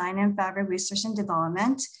the design and fabric research and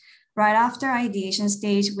development. Right after ideation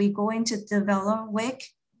stage, we go into development week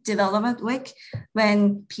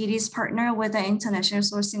when PDs partner with the international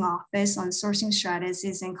sourcing office on sourcing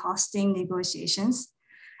strategies and costing negotiations.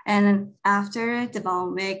 And after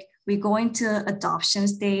development week, we go into adoption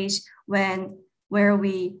stage where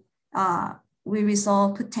we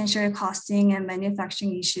resolve potential costing and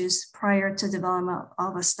manufacturing issues prior to development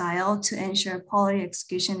of a style to ensure quality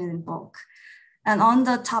execution in bulk. And on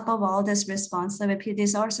the top of all this responsibility,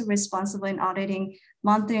 PDs are also responsible in auditing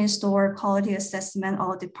monthly in-store quality assessment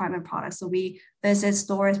all department products. So we visit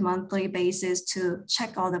stores monthly basis to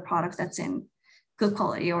check all the products that's in good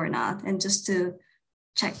quality or not, and just to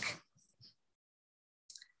check.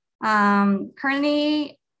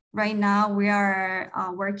 Currently, right now, we are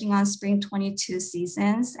working on spring 22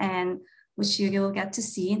 seasons, and which you will get to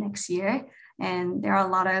see next year. And there are a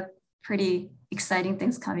lot of pretty exciting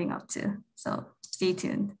things coming up too. So stay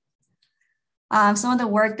tuned. Some of the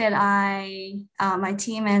work that my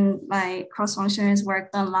team and my cross-functioners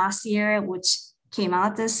worked on last year, which came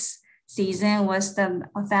out this season, was the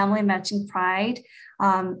family matching pride.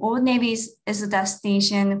 Old Navy is a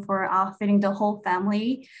destination for outfitting the whole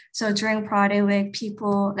family. So during Pride Week,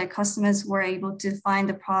 customers were able to find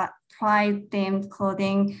the pride-themed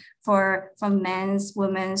clothing from men's,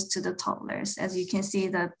 women's to the toddlers. As you can see,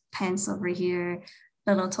 the pants over here,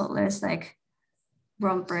 little toddlers like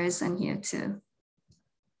rompers and here too.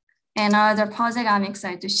 And the project I'm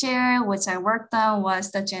excited to share, which I worked on, was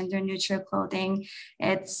the gender neutral clothing.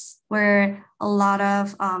 It's where a lot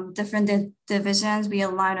of different divisions, we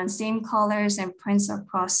align on same colors and prints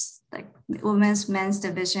across like women's, men's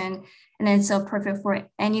division. And it's so perfect for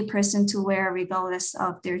any person to wear regardless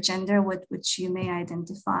of their gender, with which you may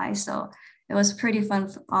identify. So it was a pretty fun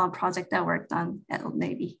project I worked on at Old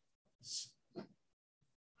Navy.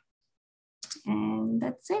 And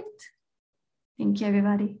that's it. Thank you,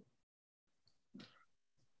 everybody.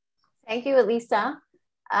 Thank you, Elisa.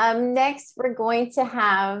 Next, we're going to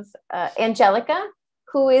have Angelica,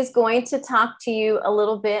 who is going to talk to you a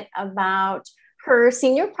little bit about her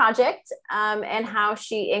senior project and how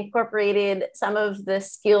she incorporated some of the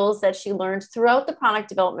skills that she learned throughout the product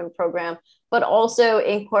development program, but also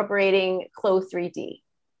incorporating Clo 3D.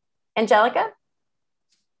 Angelica?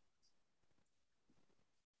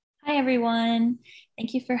 Hi, everyone.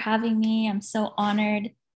 Thank you for having me. I'm so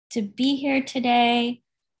honored to be here today.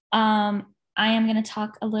 I am going to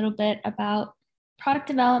talk a little bit about product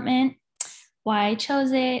development, why I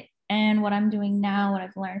chose it, and what I'm doing now, what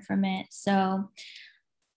I've learned from it. So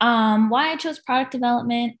why I chose product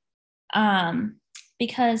development,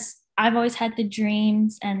 because I've always had the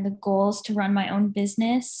dreams and the goals to run my own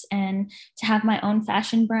business and to have my own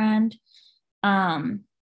fashion brand. And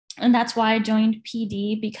that's why I joined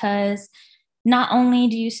PD, because not only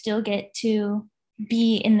do you still get to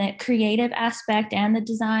be in the creative aspect and the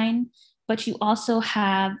design, but you also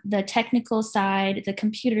have the technical side, the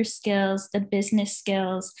computer skills, the business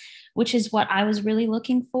skills, which is what I was really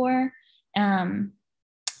looking for. And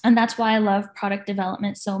that's why I love product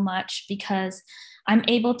development so much, because I'm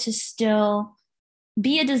able to still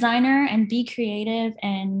be a designer and be creative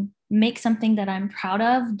and make something that I'm proud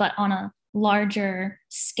of, but on a larger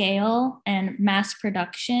scale and mass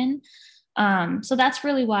production. So that's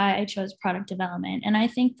really why I chose product development. And I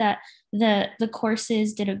think that the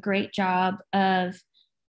courses did a great job of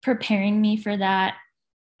preparing me for that,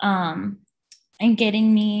 and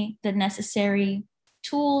getting me the necessary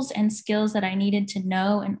tools and skills that I needed to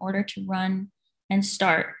know in order to run and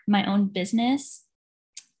start my own business.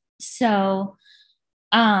 So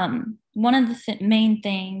one of the main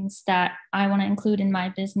things that I want to include in my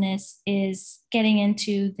business is getting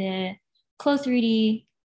into the Clo3D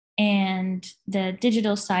and the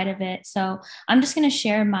digital side of it. So I'm just going to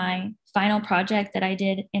share my final project that I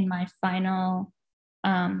did in my final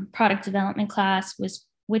product development class,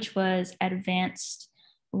 which was advanced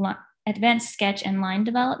sketch and line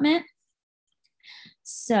development.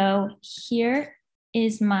 So here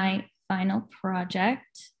is my final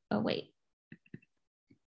project. Oh, wait.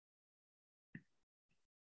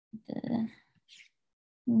 The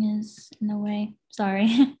thing is in the way,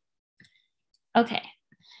 sorry. Okay,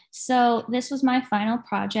 so this was my final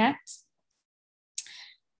project.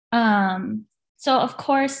 So of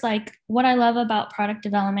course, like, what I love about product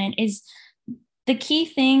development is, the key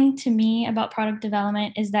thing to me about product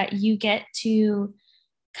development is that you get to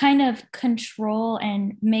kind of control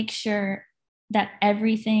and make sure that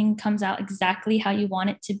everything comes out exactly how you want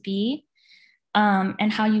it to be,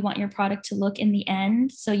 and how you want your product to look in the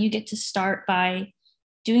end. So you get to start by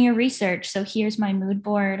doing your research. So here's my mood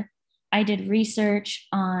board. I did research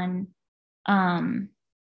on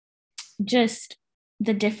just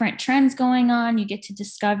the different trends going on. You get to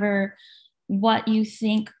discover what you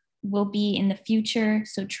think will be in the future.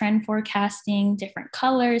 So trend forecasting, different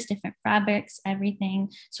colors, different fabrics,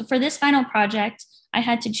 everything. So for this final project, I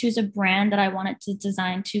had to choose a brand that I wanted to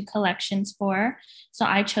design 2 collections for. So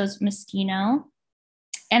I chose Moschino.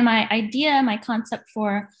 And my idea, my concept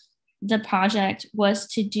for the project was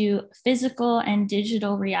to do physical and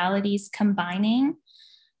digital realities combining.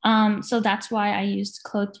 So that's why I used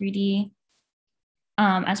Clo3D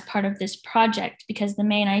as part of this project, because the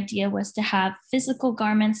main idea was to have physical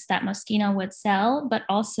garments that Moschino would sell, but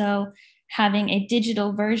also having a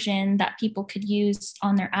digital version that people could use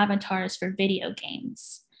on their avatars for video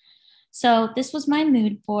games. So this was my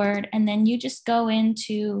mood board. And then you just go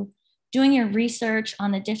into doing your research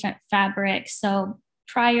on the different fabrics. So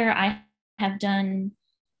prior, I have done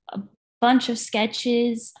a bunch of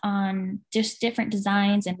sketches on just different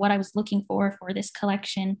designs and what I was looking for this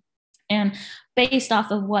collection, and based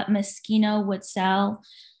off of what Moschino would sell.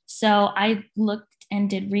 So I looked and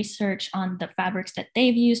did research on the fabrics that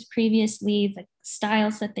they've used previously, the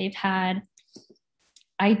styles that they've had.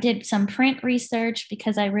 I did some print research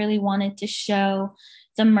because I really wanted to show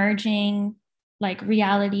the merging, like,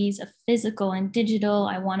 realities of physical and digital.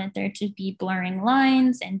 I wanted there to be blurring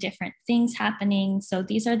lines and different things happening. So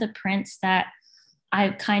these are the prints that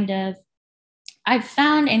I've found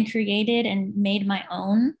and created and made my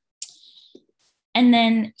own. And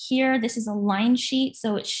then here, this is a line sheet.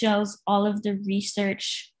 So it shows all of the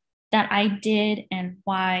research that I did and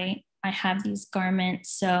why I have these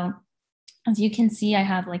garments. So as you can see, I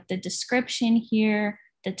have like the description here,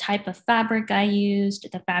 the type of fabric I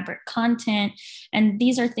used, the fabric content. And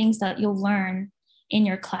these are things that you'll learn in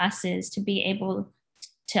your classes to be able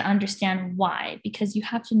to understand why, because you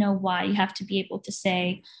have to know why. You have to be able to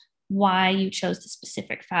say why you chose the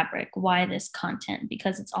specific fabric, why this content,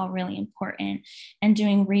 because it's all really important. And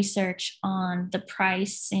doing research on the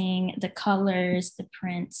pricing, the colors, the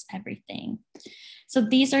prints, everything. So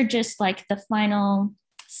these are just like the final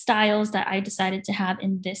styles that I decided to have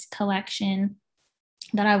in this collection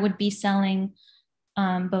that I would be selling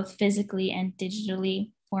both physically and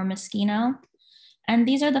digitally for Moschino. And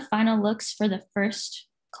these are the final looks for the first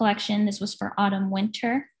collection. This was for autumn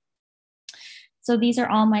winter. So these are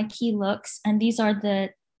all my key looks, and these are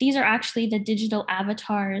actually the digital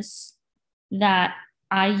avatars that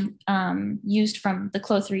I used from the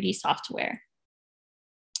Clo3D software.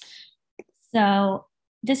 So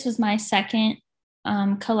this was my second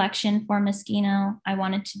collection for Moschino. I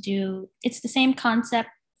wanted to do, it's the same concept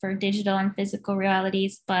for digital and physical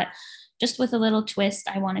realities, but just with a little twist.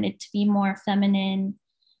 I wanted it to be more feminine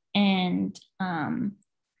and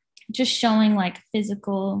just showing like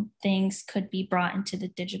physical things could be brought into the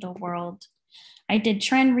digital world. I did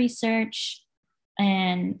trend research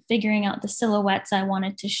and figuring out the silhouettes I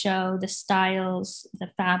wanted to show, the styles, the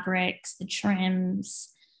fabrics, the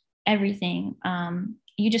trims, everything.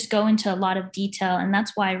 you just go into a lot of detail. And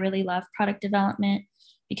that's why I really love product development,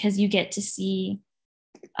 because you get to see,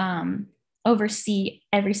 oversee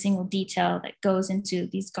every single detail that goes into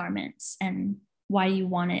these garments and why you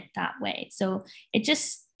want it that way. So it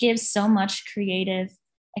just gives so much creative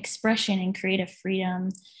expression and creative freedom.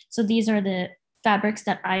 So these are the fabrics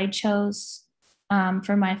that I chose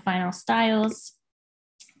for my final styles.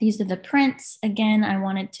 These are the prints. Again, I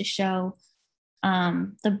wanted to show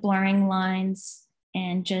the blurring lines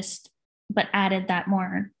and but added that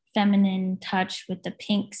more feminine touch with the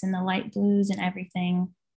pinks and the light blues and everything.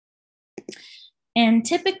 And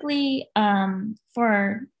typically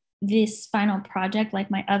for this final project, like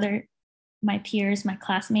my peers, my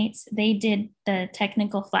classmates, they did the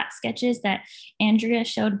technical flat sketches that Andrea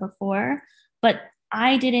showed before, but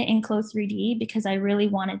I did it in Clo 3D because I really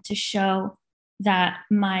wanted to show that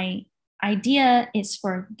my idea is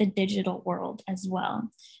for the digital world as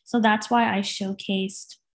well. So that's why I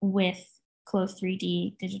showcased with Clo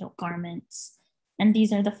 3D digital garments. And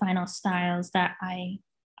these are the final styles that I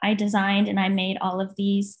designed, and I made all of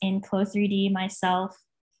these in Clo 3D myself.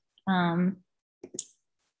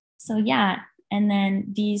 So yeah, and then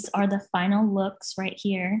these are the final looks right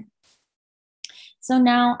here. So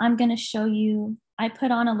now I'm gonna show you, I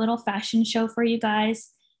put on a little fashion show for you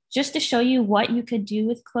guys just to show you what you could do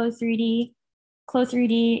with Clo 3D. Clo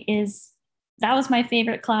 3D that was my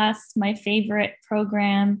favorite class, my favorite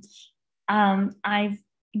program. I've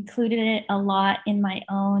included it a lot in my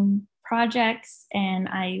own projects, and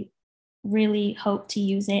I really hope to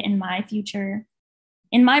use it in my future.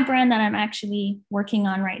 In my brand that I'm actually working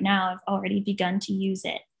on right now, I've already begun to use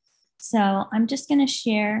it. So I'm just gonna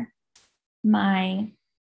share my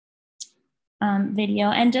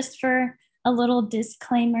video. And just for a little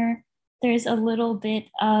disclaimer, there's a little bit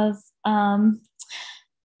of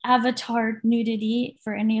avatar nudity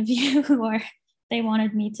for any of you who they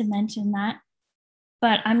wanted me to mention that.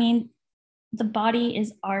 But I mean, the body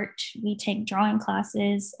is art. We take drawing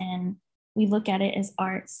classes and we look at it as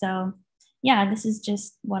art. So yeah, this is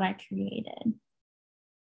just what I created.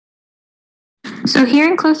 So here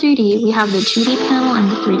in Clo 3D, we have the 2D panel and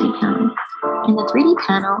the 3D panel. In the 3D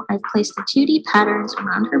panel, I've placed the 2D patterns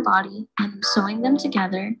around her body and I'm sewing them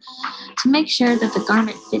together to make sure that the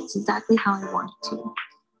garment fits exactly how I want it to.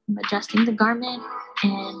 I'm adjusting the garment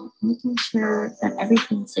and making sure that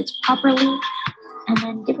everything sits properly, and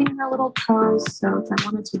then giving her a little pose. So if I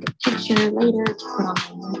want to take a picture later to put on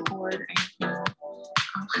my mood board or anything,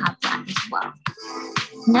 I'll have that as well.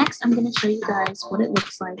 Next, I'm going to show you guys what it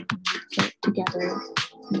looks like when we put together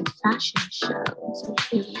in a fashion show. So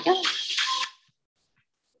here we go.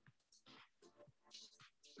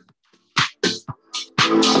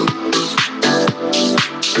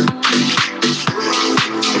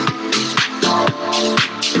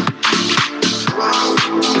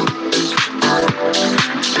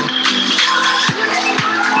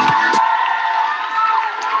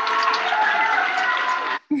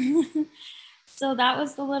 So that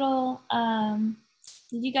was the little,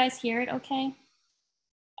 did you guys hear it okay?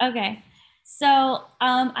 Okay, so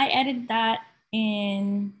I edited that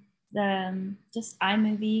in the just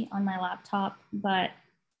iMovie on my laptop, but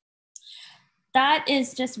that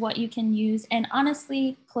is just what you can use. And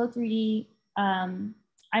honestly, Clo 3D,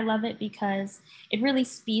 I love it because it really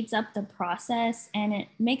speeds up the process and it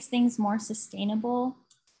makes things more sustainable.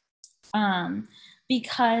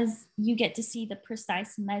 Because you get to see the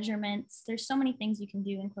precise measurements. There's so many things you can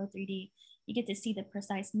do in Clo 3D. You get to see the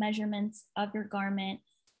precise measurements of your garment.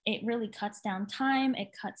 It really cuts down time.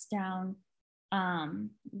 It cuts down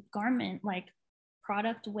garment, like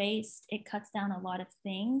product waste. It cuts down a lot of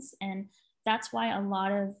things. And that's why a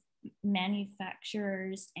lot of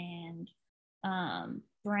manufacturers and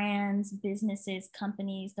brands, businesses,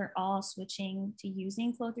 companies, they're all switching to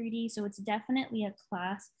using Clo 3D. So it's definitely a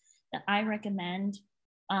class that I recommend.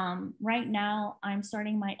 Right now, I'm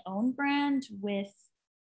starting my own brand with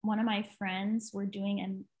one of my friends. We're doing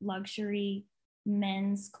a luxury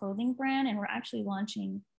men's clothing brand, and we're actually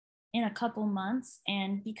launching in a couple months.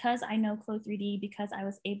 And because I know Clo 3D, because I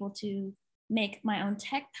was able to make my own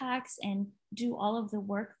tech packs and do all of the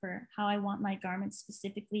work for how I want my garments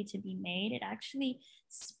specifically to be made, it actually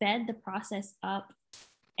sped the process up.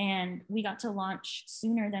 And we got to launch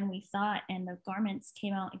sooner than we thought. And the garments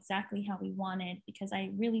came out exactly how we wanted, because I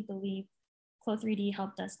really believe Clo 3D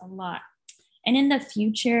helped us a lot. And in the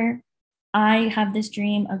future, I have this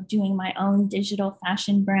dream of doing my own digital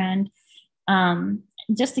fashion brand.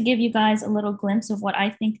 Just to give you guys a little glimpse of what I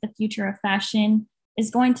think the future of fashion is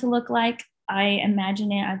going to look like. I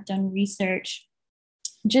imagine it, I've done research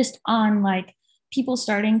just on like people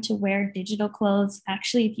starting to wear digital clothes.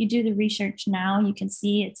 Actually, if you do the research now, you can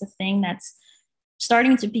see it's a thing that's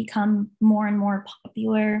starting to become more and more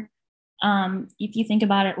popular. If you think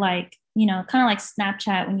about it, like, you know, kind of like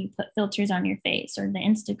Snapchat when you put filters on your face, or the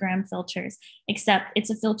Instagram filters, except it's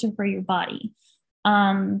a filter for your body.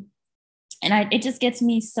 It just gets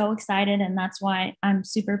me so excited. And that's why I'm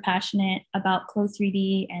super passionate about Clothes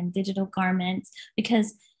 3D and digital garments,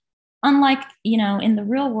 because unlike, you know, in the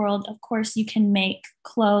real world, of course, you can make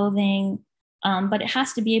clothing, but it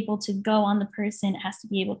has to be able to go on the person. It has to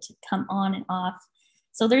be able to come on and off.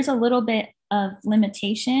 So there's a little bit of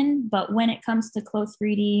limitation, but when it comes to Clothes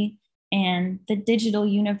 3D and the digital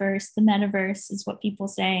universe, the metaverse is what people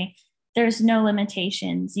say, there's no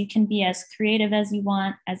limitations. You can be as creative as you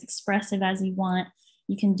want, as expressive as you want.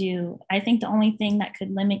 You can do, I think the only thing that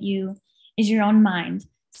could limit you is your own mind.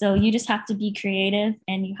 So you just have to be creative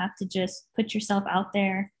and you have to just put yourself out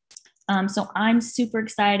there. So I'm super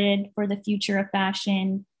excited for the future of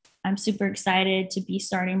fashion. I'm super excited to be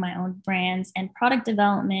starting my own brands, and product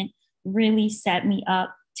development really set me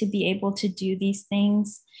up to be able to do these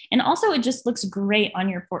things. And also it just looks great on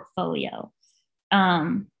your portfolio.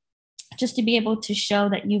 Just to be able to show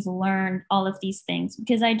that you've learned all of these things,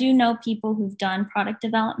 because I do know people who've done product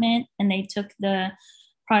development and they took the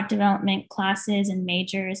product development classes and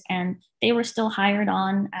majors, and they were still hired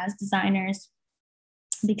on as designers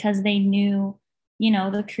because they knew, you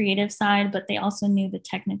know, the creative side, but they also knew the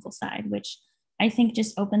technical side, which I think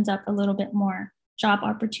just opens up a little bit more job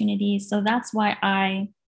opportunities. So that's why I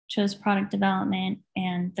chose product development,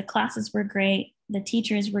 and the classes were great. The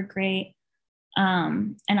teachers were great.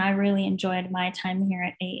 And I really enjoyed my time here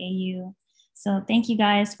at AAU. So thank you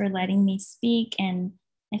guys for letting me speak. And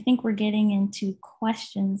I think we're getting into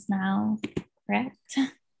questions now, correct?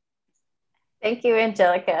 Thank you,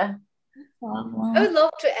 Angelica. I would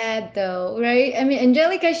love to add though, right? I mean,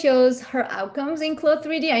 Angelica shows her outcomes in Clothes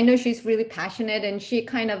 3D. I know she's really passionate and she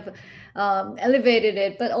kind of elevated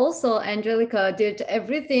it, but also Angelica did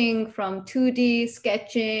everything from 2D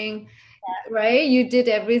sketching, right? You did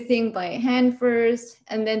everything by hand first,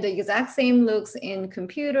 and then the exact same looks in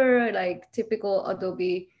computer, like typical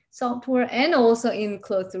Adobe software, and also in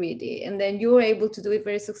Clothes 3D. And then you were able to do it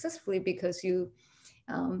very successfully because you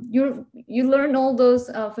learn all those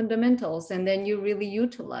fundamentals, and then you really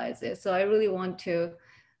utilize it. So I really want to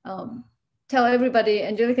tell everybody,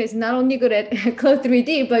 Angelica is not only good at Clothes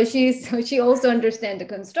 3D, but she also understands the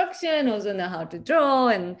construction, also know how to draw,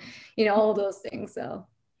 and you know, all those things. So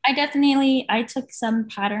I took some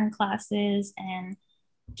pattern classes and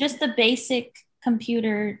just the basic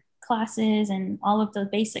computer classes, and all of the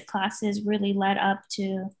basic classes really led up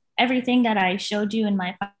to everything that I showed you in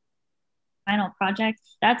my final project.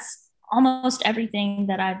 That's almost everything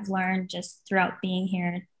that I've learned just throughout being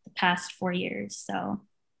here the past 4 years. So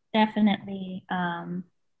definitely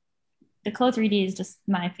the Clothes 3D is just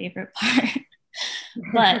my favorite part.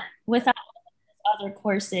 But without other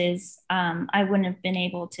courses, I wouldn't have been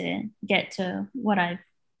able to get to what I've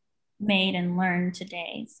made and learned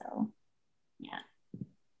today. So yeah.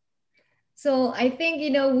 So I think, you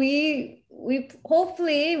know, we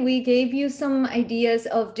hopefully we gave you some ideas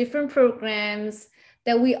of different programs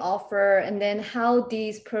that we offer, and then how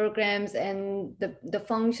these programs and the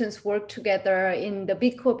functions work together in the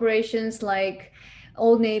big corporations like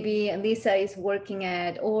Old Navy and Lisa is working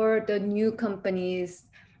at, or the new companies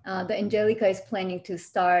that Angelica is planning to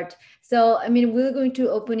start. So, I mean, we're going to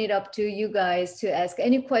open it up to you guys to ask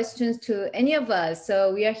any questions to any of us.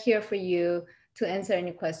 So we are here for you to answer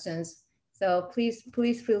any questions. So please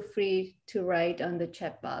feel free to write on the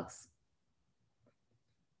chat box.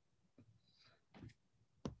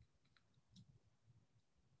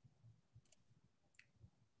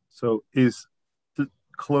 So is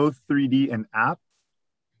Clothes 3D an app?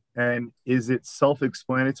 And is it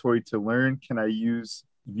self-explanatory to learn? Can I use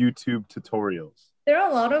YouTube tutorials? There are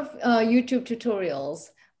a lot of YouTube tutorials,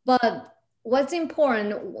 but what's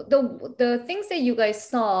important, the things that you guys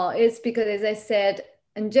saw is because, as I said,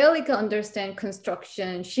 Angelica understands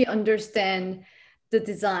construction. She understands the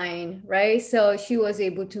design, right? So she was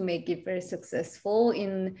able to make it very successful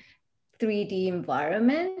in 3D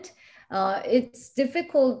environment. It's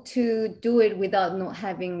difficult to do it without not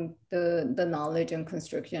having the knowledge on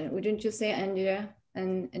construction. Wouldn't you say, Andrea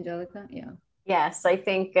and Angelica? Yeah. Yes, I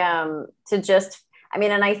think and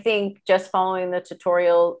I think just following the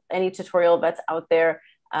tutorial, any tutorial that's out there,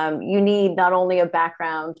 you need not only a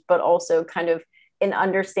background, but also kind of an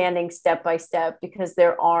understanding step by step, because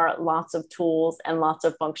there are lots of tools and lots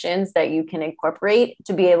of functions that you can incorporate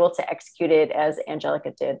to be able to execute it as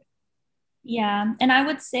Angelica did. Yeah. And I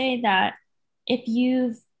would say that if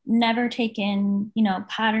you've never taken,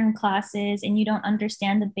 pattern classes and you don't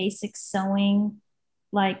understand the basic sewing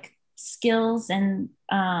like skills and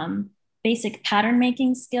basic pattern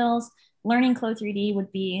making skills, learning Clo 3D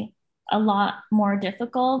would be a lot more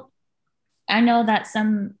difficult. I know that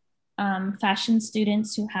some fashion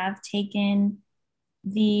students who have taken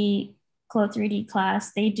the Clo 3D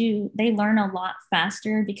class, they learn a lot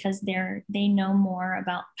faster because they know more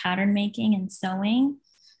about pattern making and sewing.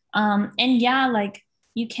 And yeah, like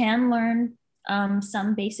you can learn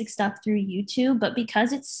some basic stuff through YouTube, but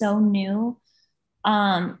because it's so new,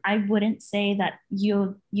 I wouldn't say that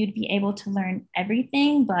you'd be able to learn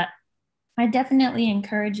everything, but I definitely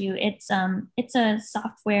encourage you. It's a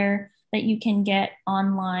software that you can get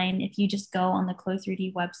online if you just go on the Clo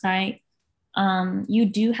 3D website. You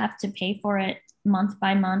do have to pay for it month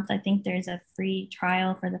by month. I think there's a free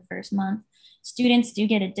trial for the first month. Students do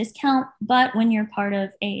get a discount, but when you're part of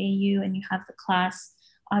AAU and you have the class,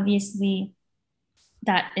 obviously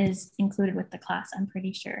that is included with the class, I'm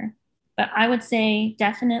pretty sure. But I would say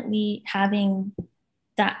definitely having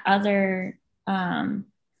that other,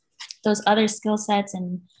 those other skill sets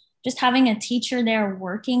and just having a teacher there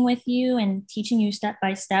working with you and teaching you step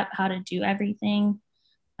by step how to do everything.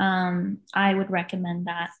 I would recommend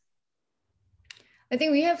that. I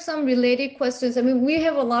think we have some related questions. I mean, we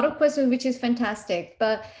have a lot of questions, which is fantastic,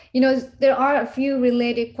 but there are a few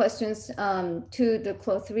related questions to the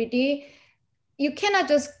Clo 3D. You cannot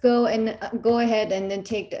just go ahead and then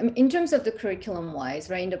take in terms of the curriculum wise,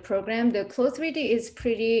 right? In the program, the Clo 3D is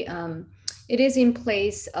pretty, it is in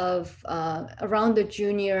place of around the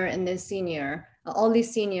junior and then senior, only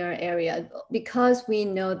senior area, because we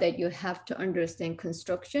know that you have to understand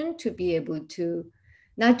construction to be able to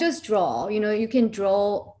not just draw. You can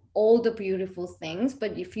draw all the beautiful things,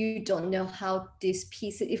 but if you don't know how these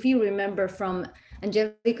pieces, if you remember from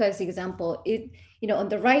Angelica's example, on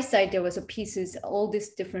the right side, there was all these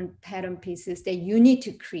different pattern pieces that you need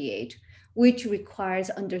to create, which requires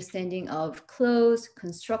understanding of clothes,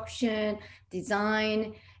 construction,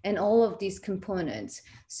 design, and all of these components.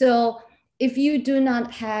 So if you do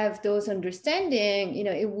not have those understanding,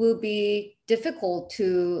 it will be difficult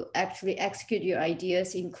to actually execute your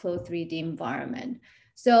ideas in Clo 3D environment.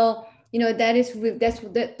 So,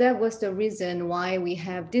 that was the reason why we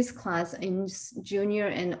have this class in junior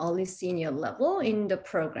and early senior level in the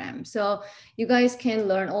program. So you guys can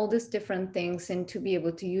learn all these different things and to be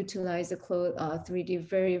able to utilize the Clo 3D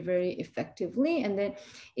very, very effectively. And then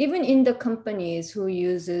even in the companies who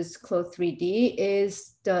uses Clo 3D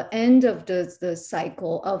is the end of the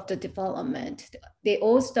cycle of the development. They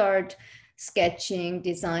all start sketching,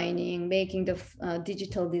 designing, making the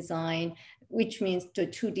digital design, which means the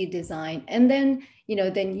 2D design, and then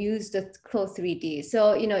use the Clo 3D.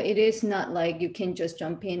 So it is not like you can just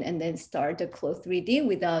jump in and then start the Clo 3D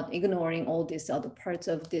without ignoring all these other parts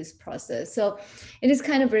of this process. So it is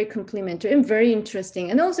kind of very complementary and very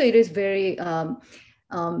interesting, and also it is very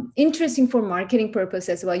interesting for marketing purposes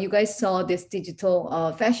as well. You guys saw this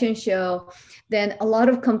digital fashion show. Then a lot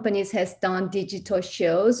of companies has done digital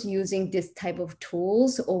shows using this type of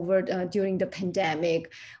tools over during the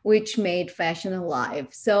pandemic, which made fashion alive.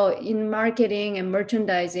 So in marketing and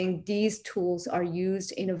merchandising, these tools are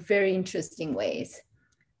used in a very interesting ways.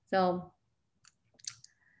 So,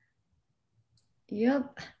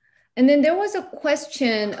 yep. And then there was a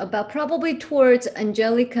question about probably towards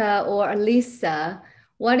Angelica or Alisa.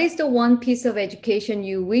 What is the one piece of education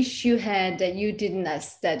you wish you had that you did not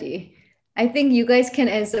study? I think you guys can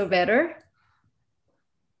answer better.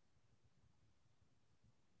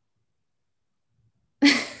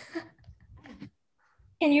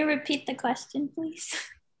 Can you repeat the question, please?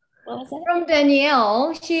 What was it? From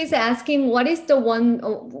Danielle, she's asking, what is the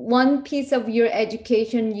one piece of your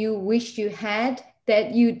education you wish you had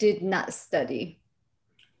that you did not study?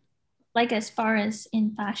 Like as far as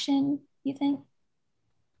in fashion, you think?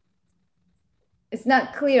 It's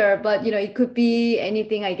not clear, but it could be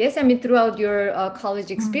anything, I guess. I mean, throughout your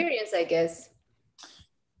college experience, I guess.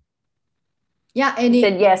 Yeah, and you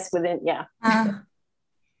said yes within, yeah.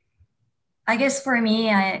 I guess for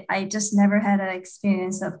me, I just never had an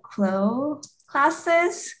experience of Clo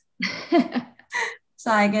classes.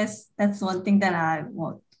 So I guess that's one thing that I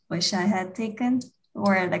wish I had taken,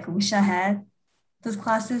 or like wish I had those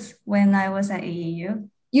classes when I was at AAU.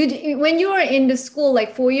 When you were in the school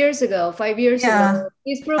like 4 years ago, 5 years ago,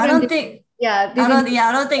 this program. I don't think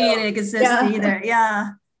it exists either.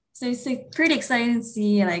 Yeah. So it's like pretty exciting to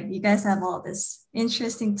see like you guys have all this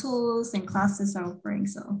interesting tools and classes are offering.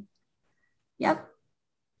 So yep.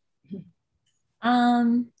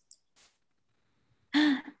 I'm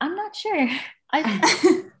not sure. I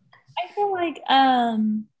feel like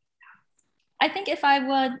I think if I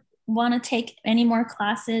would want to take any more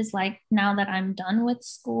classes, like now that I'm done with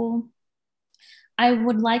school, I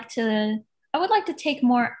would like to take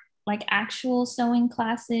more like actual sewing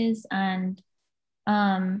classes and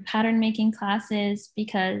pattern making classes,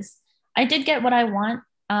 because I did get what I want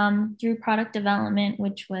through product development,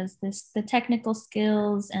 which was the technical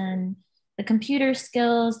skills and the computer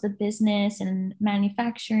skills, the business and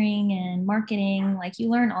manufacturing and marketing. Like you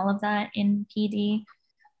learn all of that in PD.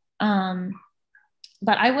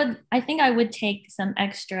 But I think I would take some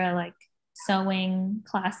extra like sewing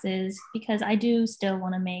classes, because I do still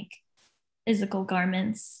want to make physical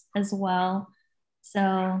garments as well.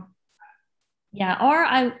 So yeah, or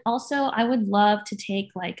I would love to take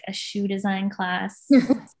like a shoe design class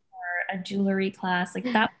or a jewelry class. Like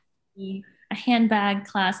that would be a handbag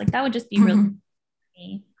class. Like that would just be really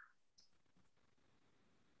me.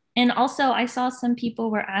 And also I saw some people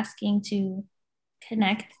were asking to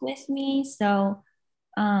connect with me. So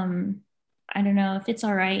I don't know if it's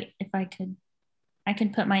all right if I could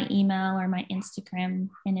put my email or my Instagram,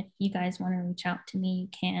 and if you guys want to reach out to me, you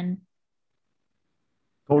can.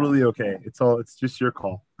 Totally okay. It's just your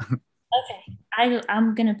call. Okay.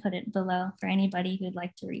 I'm gonna put it below for anybody who'd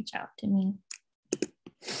like to reach out to me.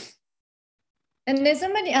 And there's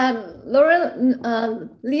somebody,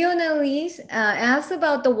 Leonelise asked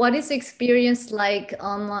about what is the experience like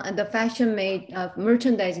on the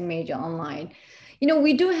merchandising major online. You know,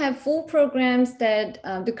 we do have full programs that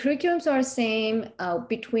the curriculums are same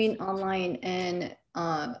between online and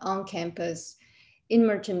on campus in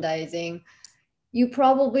merchandising. You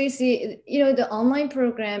probably see, you know, the online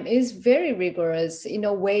program is very rigorous in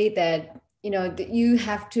a way that, you know, you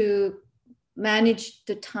have to manage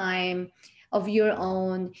the time of your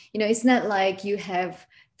own. You know, it's not like you have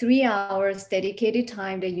 3 hours dedicated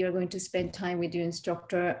time that you're going to spend time with your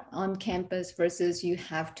instructor on campus versus you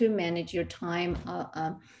have to manage your time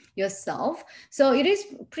yourself. So it is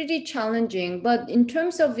pretty challenging, but in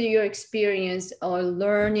terms of your experience or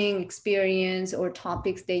learning experience or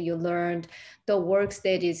topics that you learned, the works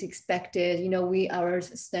that is expected, you know, our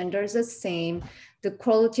standards are the same. The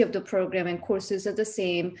quality of the program and courses are the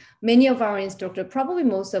same. Many of our instructors, probably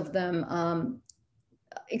most of them,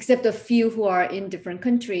 except a few who are in different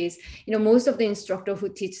countries, you know, most of the instructor who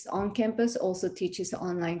teaches on campus also teaches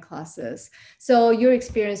online classes. So your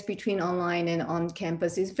experience between online and on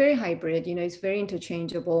campus is very hybrid, you know, it's very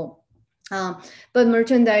interchangeable. But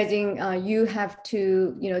merchandising, you have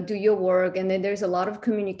to, you know, do your work, and then there's a lot of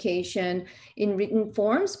communication in written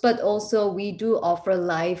forms, but also we do offer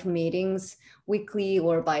live meetings weekly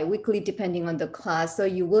or bi-weekly depending on the class. So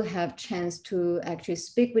you will have chance to actually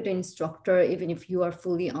speak with the instructor even if you are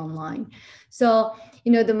fully online. So,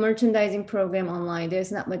 you know, the merchandising program online,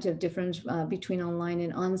 there's not much of difference between online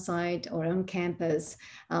and on-site or on campus,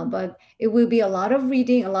 but it will be a lot of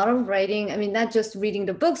reading, a lot of writing. I mean, not just reading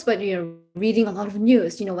the books, but, you know, reading a lot of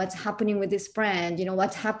news, you know, what's happening with this brand, you know,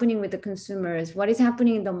 what's happening with the consumers, what is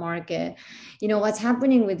happening in the market, you know, what's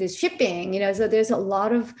happening with this shipping, you know, so there's a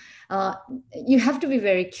lot of, you have to be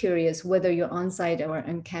very curious whether you're on site or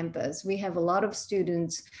on campus. We have a lot of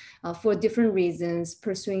students for different reasons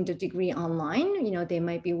pursuing the degree online. You know, they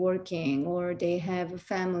might be working or they have a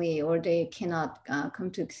family or they cannot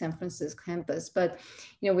come to San Francisco campus. But,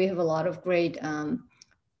 you know, we have a lot of great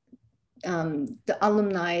the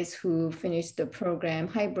alumni who finished the program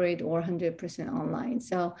hybrid or 100% online.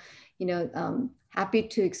 So, you know, happy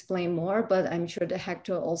to explain more, but I'm sure that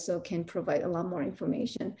Hector also can provide a lot more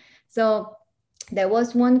information. So there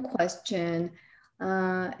was one question.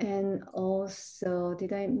 And also,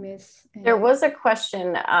 did I miss anything? There was a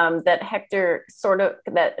question that Hector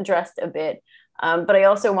that addressed a bit, but I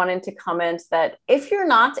also wanted to comment that if you're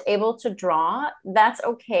not able to draw, that's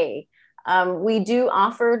okay. We do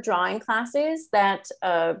offer drawing classes that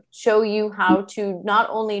show you how to not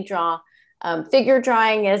only draw figure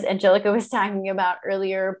drawing, as Angelica was talking about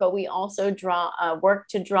earlier, but we also work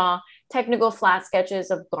to draw technical flat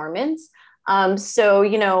sketches of garments. So,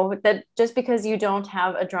 you know, that just because you don't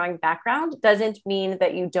have a drawing background doesn't mean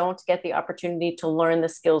that you don't get the opportunity to learn the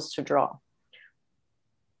skills to draw.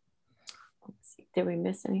 Let's see, did we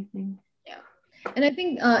miss anything? And I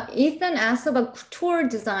think Ethan asked about couture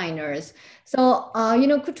designers. So, you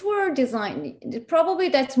know, couture design, probably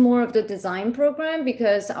that's more of the design program,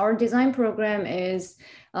 because our design program is,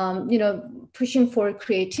 you know, pushing for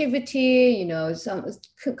creativity, you know,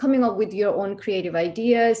 coming up with your own creative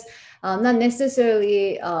ideas. Not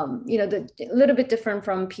necessarily, you know, a little bit different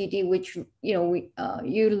from PD, which, you know,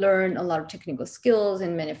 you learn a lot of technical skills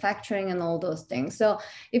in manufacturing and all those things. So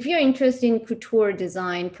if you're interested in couture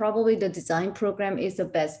design, probably the design program is the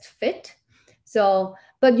best fit. So,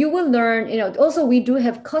 But you will learn, also we do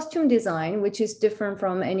have costume design, which is different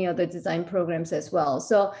from any other design programs as well.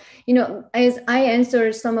 So, as I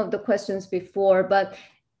answered some of the questions before, but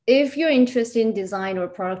if you're interested in design or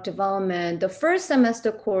product development, the first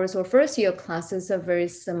semester course or first year classes are very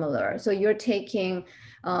similar. So you're taking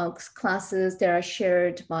classes that are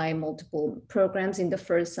shared by multiple programs in the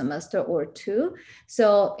first semester or two.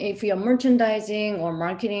 So if you're merchandising or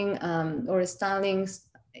marketing or styling,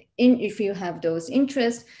 if you have those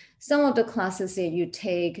interests, some of the classes that you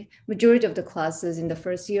take, majority of the classes in the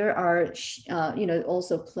first year are,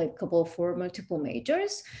 also applicable for multiple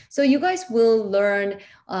majors. So you guys will learn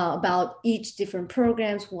about each different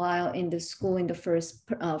programs while in the school in the first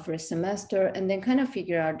semester, and then kind of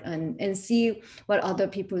figure out and see what other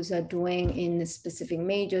people are doing in the specific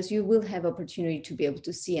majors. You will have opportunity to be able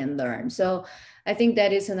to see and learn. So I think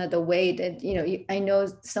that is another way that, I know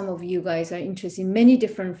some of you guys are interested in many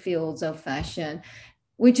different fields of fashion,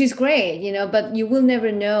 which is great, but you will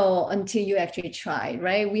never know until you actually try,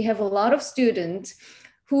 right? We have a lot of students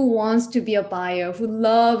who wants to be a buyer, who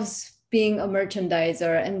loves being a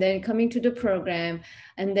merchandiser, and then coming to the program,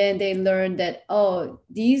 and then they learn that, oh,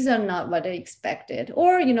 these are not what I expected.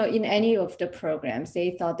 Or, in any of the programs,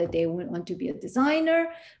 they thought that they would want to be a designer,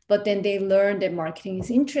 but then they learned that marketing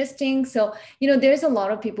is interesting. So, there's a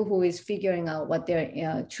lot of people who is figuring out what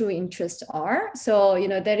their true interests are. So,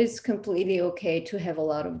 that is completely okay to have a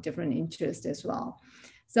lot of different interests as well.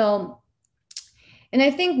 So, and I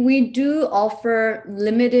think we do offer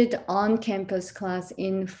limited on-campus class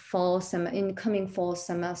in coming fall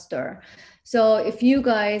semester. So if you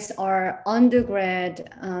guys are undergrad,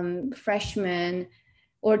 freshmen,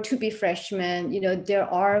 or to be freshmen, there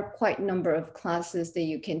are quite a number of classes that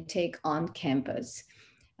you can take on campus.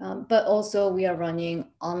 But also we are running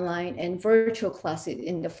online and virtual classes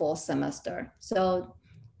in the fall semester. So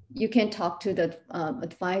you can talk to the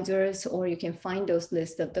advisors, or you can find those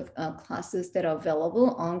lists of the classes that are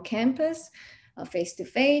available on campus,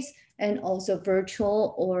 face-to-face, and also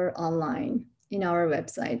virtual or online in our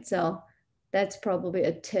website. So that's probably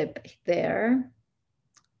a tip there.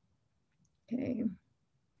 Okay.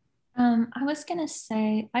 I was gonna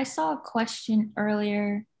say, I saw a question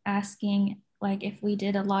earlier asking like if we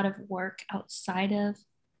did a lot of work outside of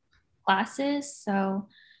classes. So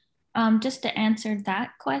just to answer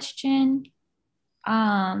that question,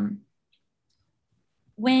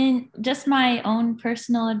 when just my own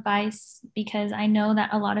personal advice, because I know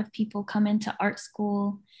that a lot of people come into art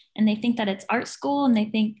school and they think that it's art school and they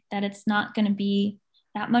think that it's not going to be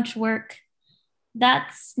that much work.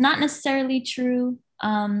 That's not necessarily true.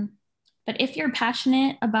 But if you're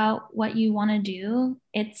passionate about what you want to do,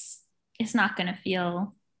 it's not going to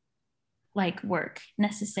feel like work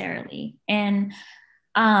necessarily. And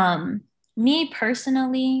me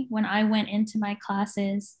personally, when I went into my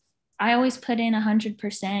classes, I always put in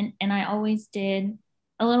 100%, and I always did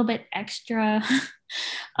a little bit extra.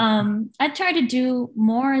 I try to do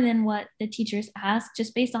more than what the teachers ask,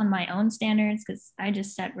 just based on my own standards, because I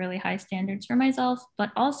just set really high standards for myself,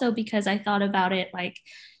 but also because I thought about it like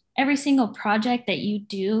every single project that you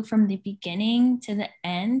do from the beginning to the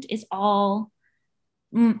end is all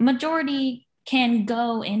majority can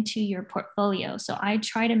go into your portfolio. So I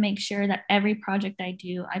try to make sure that every project I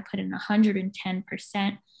do, I put in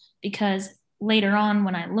 110%, because later on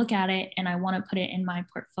when I look at it and I want to put it in my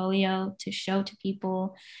portfolio to show to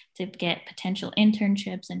people, to get potential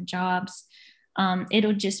internships and jobs,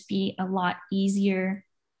 it'll just be a lot easier,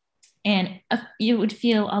 and you would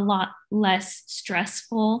feel a lot less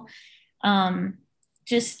stressful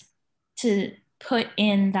just to put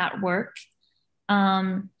in that work.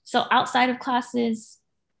 So outside of classes,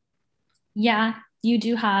 yeah, you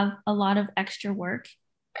do have a lot of extra work.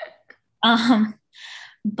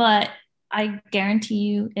 But I guarantee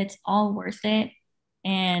you it's all worth it.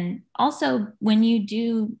 And also when you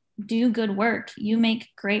do good work, you make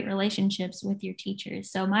great relationships with your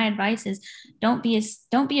teachers. So my advice is don't be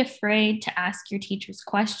afraid to ask your teachers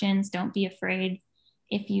questions. Don't be afraid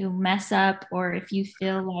if you mess up, or if you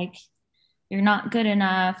feel like you're not good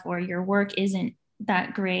enough or your work isn't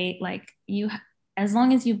that great. Like, as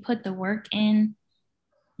long as you put the work in,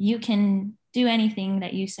 you can do anything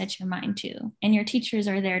that you set your mind to, and your teachers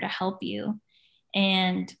are there to help you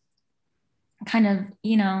and kind of,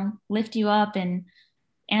 lift you up and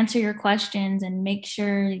answer your questions and make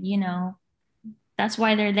sure, that's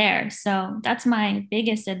why they're there. So that's my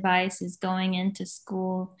biggest advice, is going into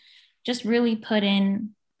school, just really put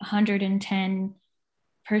in 110%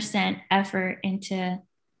 effort into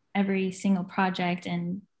every single project,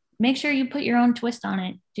 and make sure you put your own twist on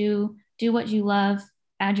it. Do what you love,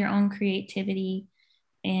 add your own creativity,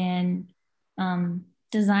 and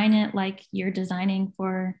design it like you're designing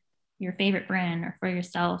for your favorite brand or for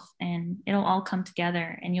yourself, and it'll all come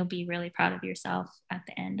together and you'll be really proud of yourself at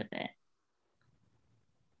the end of it.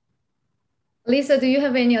 Lisa, do you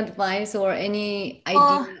have any advice or any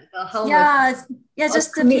idea about how yeah,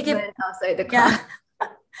 just to commitment outside the class?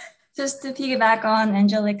 Just to piggyback on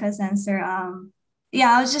Angelica's answer, I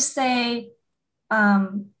would just say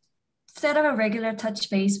set up a regular touch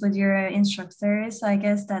base with your instructors. I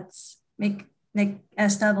guess that's like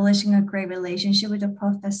establishing a great relationship with the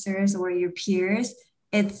professors or your peers.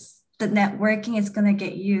 It's the networking is gonna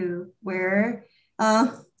get you where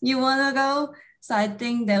you wanna go. So I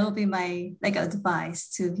think that will be my advice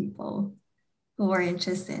to people who are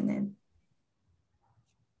interested in it.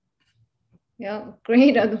 Yeah,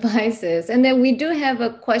 great advices. And then we do have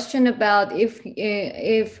a question about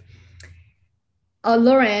if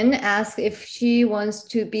Lauren asked if she wants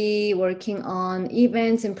to be working on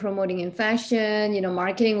events and promoting in fashion,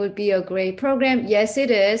 marketing would be a great program. Yes, it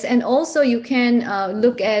is. And also you can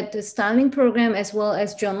look at the styling program as well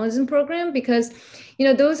as journalism program, because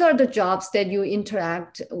those are the jobs that you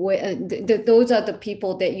interact with. Those are the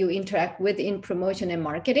people that you interact with in promotion and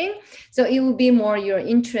marketing. So it will be more your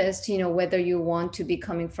interest, whether you want to be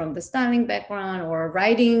coming from the styling background or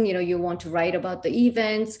writing, you want to write about the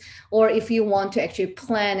events, or if you want to actually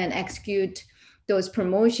plan and execute those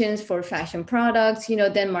promotions for fashion products,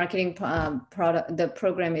 then marketing the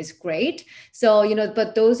program is great. So,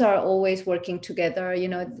 but those are always working together,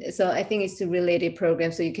 so I think it's a related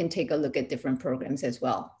program. So you can take a look at different programs as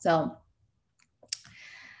well. So,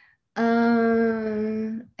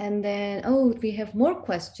 and then, we have more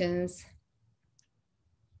questions.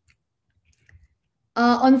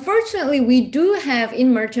 Unfortunately, we do have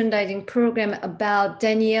in merchandising program about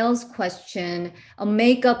Danielle's question, a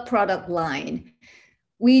makeup product line.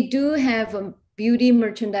 We do have a beauty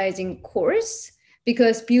merchandising course,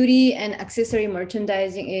 because beauty and accessory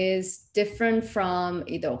merchandising is different from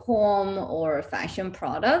either home or fashion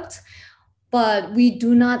products. But we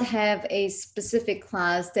do not have a specific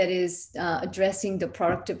class that is addressing the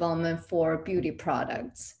product development for beauty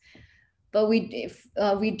products. But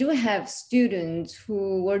we do have students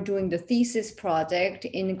who were doing the thesis project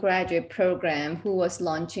in graduate program who was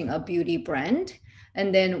launching a beauty brand,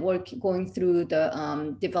 and then going through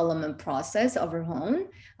the development process of her own,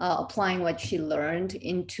 applying what she learned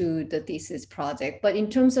into the thesis project. But in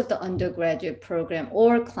terms of the undergraduate program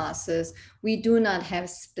or classes, we do not have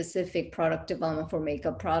specific product development for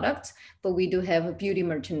makeup products, but we do have a beauty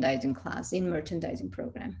merchandising class in merchandising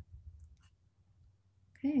program.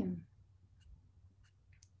 Okay.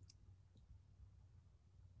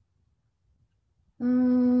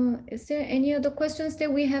 Is there any other questions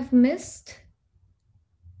that we have missed?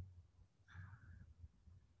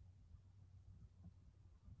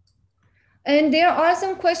 And there are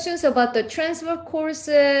some questions about the transfer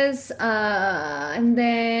courses, and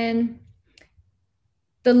then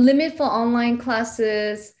the limit for online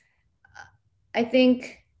classes. I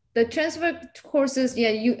think the transfer courses,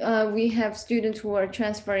 we have students who are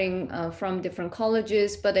transferring from different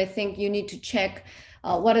colleges, but I think you need to check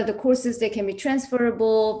what are the courses that can be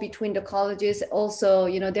transferable between the colleges. Also,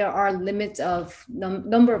 there are limits of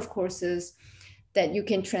number of courses that you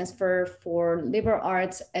can transfer for liberal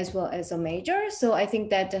arts as well as a major. So I think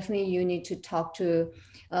that definitely you need to talk to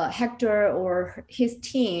Hector or his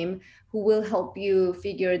team, who will help you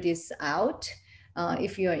figure this out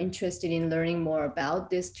if you are interested in learning more about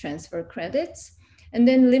this transfer credits. And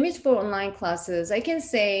then limits for online classes. I can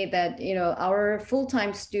say that, our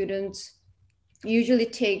full-time students usually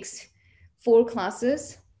takes 4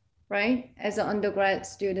 classes, right? As an undergrad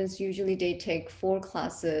students, usually they take 4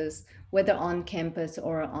 classes, whether on campus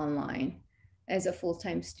or online, as a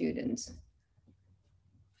full-time students.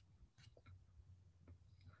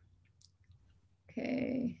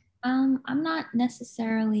 Okay. I'm not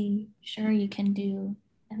necessarily sure you can do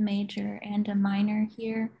a major and a minor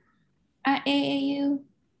here at AAU,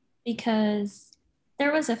 because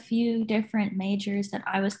there was a few different majors that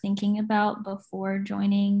I was thinking about before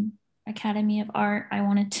joining Academy of Art. I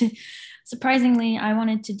wanted to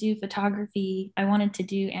do photography, I wanted to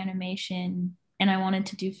do animation, and I wanted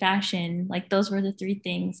to do fashion. Like, those were the 3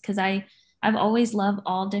 things, because I've always loved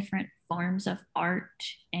all different forms of art,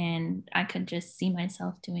 and I could just see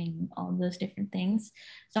myself doing all those different things.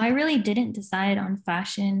 So I really didn't decide on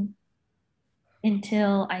fashion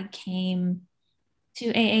until I came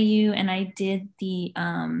to AAU and I did the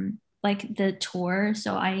the tour.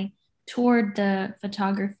 So I toured the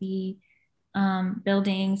photography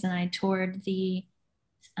buildings, and I toured the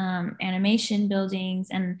animation buildings,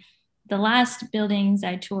 and the last buildings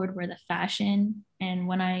I toured were the fashion. And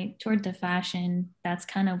when I toured the fashion, that's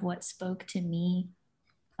kind of what spoke to me.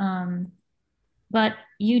 But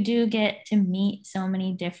you do get to meet so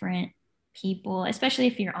many different people, especially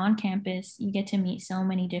if you're on campus, you get to meet so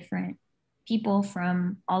many different people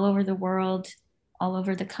from all over the world, all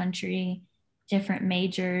over the country, different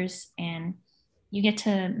majors, and you get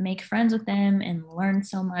to make friends with them and learn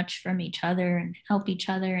so much from each other and help each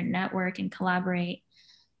other and network and collaborate.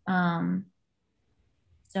 Um,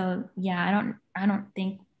 so yeah, I don't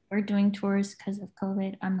think we're doing tours because of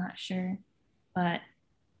COVID. I'm not sure, but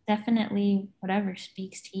definitely whatever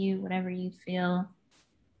speaks to you, whatever you feel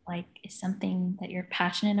like is something that you're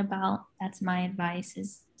passionate about. That's my advice,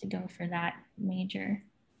 is to go for that major.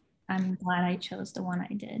 I'm glad I chose the one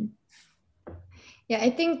I did. Yeah, I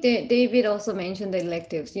think that David also mentioned the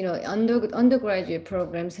electives. You know, undergraduate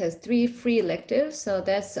programs has 3 free electives, so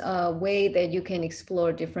that's a way that you can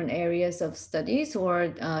explore different areas of studies,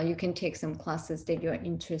 or you can take some classes that you're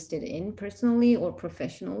interested in personally or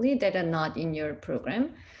professionally that are not in your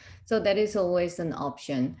program. So that is always an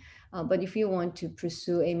option. But if you want to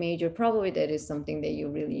pursue a major, probably that is something that you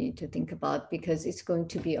really need to think about, because it's going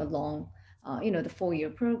to be a long, the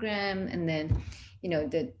 4-year program, and then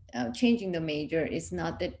the changing the major is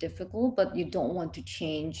not that difficult, but you don't want to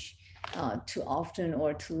change too often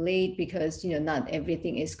or too late, because not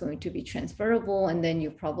everything is going to be transferable, and then you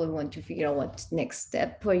probably want to figure out what's next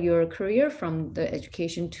step for your career from the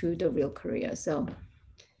education to the real career. So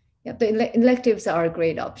yeah, the electives are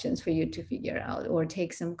great options for you to figure out or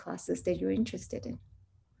take some classes that you're interested in.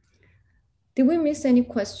 Did we miss any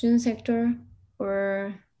questions, Hector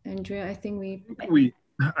or Andrea? I think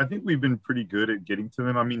we've been pretty good at getting to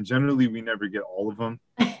them. I mean, generally we never get all of them,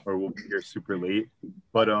 or we'll be here super late.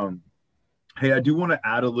 But hey, I do want to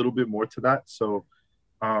add a little bit more to that. So,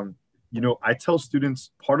 I tell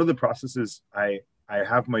students, part of the process is I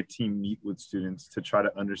have my team meet with students to try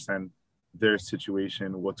to understand their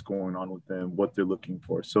situation, what's going on with them, what they're looking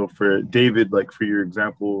for. So for David, like for your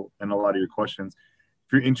example and a lot of your questions,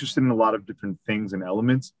 if you're interested in a lot of different things and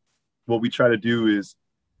elements, what we try to do is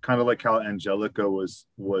kind of like how Angelica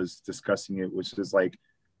was discussing it, which is like,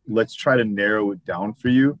 let's try to narrow it down for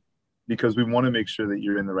you, because we want to make sure that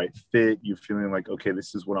you're in the right fit. You're feeling like, okay,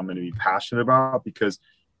 this is what I'm going to be passionate about. Because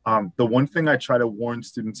the one thing I try to warn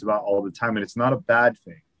students about all the time, and it's not a bad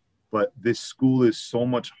thing, but this school is so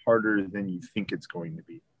much harder than you think it's going to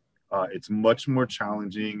be. It's much more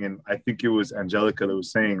challenging. And I think it was Angelica that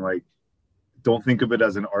was saying, like, don't think of it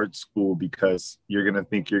as an art school, because you're going to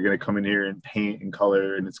think you're going to come in here and paint and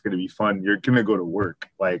color and it's going to be fun. You're going to go to work.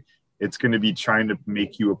 Like, it's going to be trying to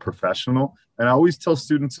make you a professional. And I always tell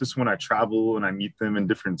students this when I travel and I meet them in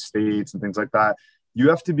different states and things like that. You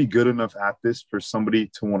have to be good enough at this for somebody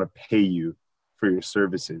to want to pay you for your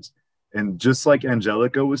services. And just like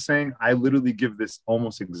Angelica was saying, I literally give this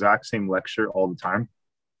almost exact same lecture all the time.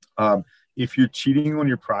 If you're cheating on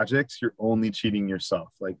your projects, you're only cheating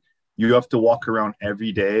yourself. Like, you have to walk around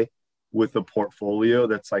every day with a portfolio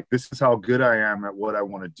that's like, this is how good I am at what I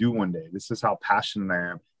want to do one day. This is how passionate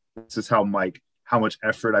I am. This is how much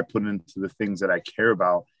effort I put into the things that I care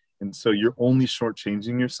about. And so you're only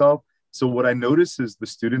shortchanging yourself. So what I notice is the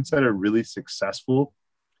students that are really successful,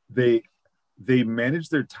 they manage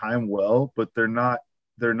their time well, but they're not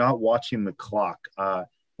watching the clock.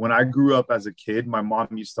 When I grew up as a kid, my mom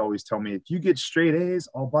used to always tell me, if you get straight A's,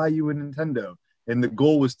 I'll buy you a Nintendo. And the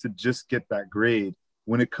goal was to just get that grade.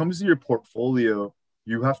 When it comes to your portfolio,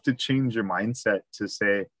 you have to change your mindset to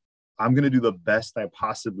say, I'm going to do the best I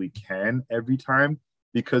possibly can every time,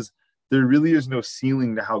 because there really is no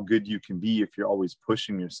ceiling to how good you can be if you're always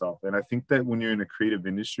pushing yourself. And I think that when you're in a creative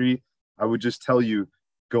industry, I would just tell you,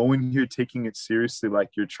 go in here taking it seriously, like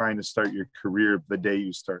you're trying to start your career the day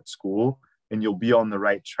you start school, and you'll be on the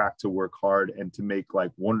right track to work hard and to make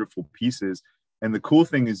like wonderful pieces. And the cool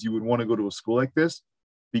thing is, you would want to go to a school like this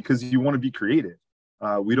because you want to be creative.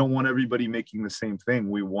 We don't want everybody making the same thing.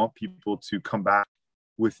 We want people to come back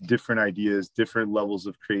with different ideas, different levels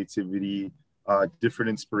of creativity, different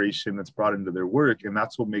inspiration that's brought into their work. And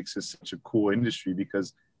that's what makes this such a cool industry,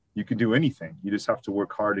 because you can do anything. You just have to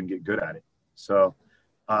work hard and get good at it. So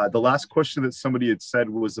the last question that somebody had said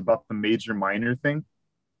was about the major minor thing.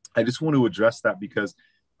 I just want to address that, because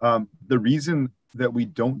the reason that we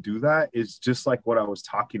don't do that is just like what I was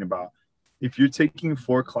talking about. If you're taking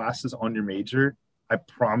 4 classes on your major, I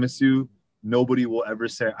promise you, nobody will ever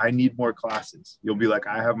say, I need more classes. You'll be like,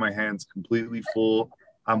 I have my hands completely full.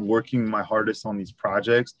 I'm working my hardest on these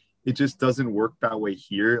projects. It just doesn't work that way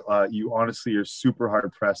here. You honestly are super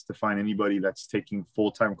hard pressed to find anybody that's taking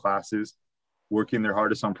full-time classes working their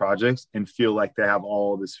hardest on projects and feel like they have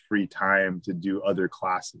all this free time to do other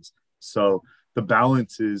classes. So the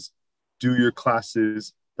balance is do your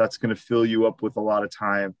classes. That's going to fill you up with a lot of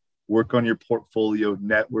time. Work on your portfolio,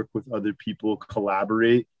 network with other people,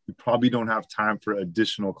 collaborate. You probably don't have time for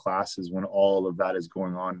additional classes when all of that is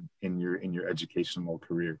going on in your educational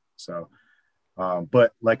career. So,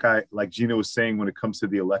 but like Jinah was saying, when it comes to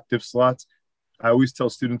the elective slots, I always tell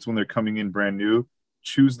students when they're coming in brand new,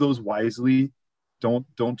 choose those wisely.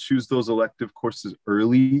 Don't choose those elective courses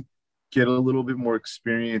early. Get a little bit more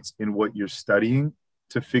experience in what you're studying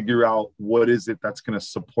to figure out what is it that's going to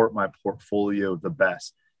support my portfolio the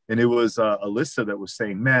best. And it was Alyssa that was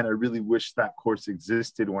saying, man, I really wish that course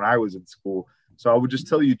existed when I was in school. So I would just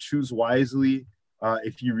tell you, choose wisely.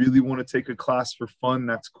 If you really want to take a class for fun,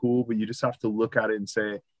 that's cool. But you just have to look at it and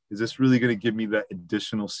say, is this really going to give me the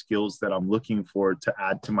additional skills that I'm looking for to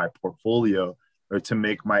add to my portfolio or to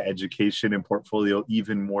make my education and portfolio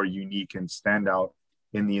even more unique and stand out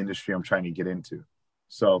in the industry I'm trying to get into?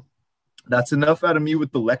 So that's enough out of me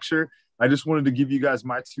with the lecture. I just wanted to give you guys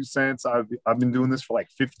my 2 cents. I've been doing this for like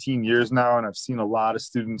 15 years now, and I've seen a lot of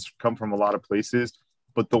students come from a lot of places.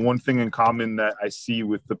 But the one thing in common that I see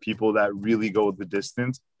with the people that really go the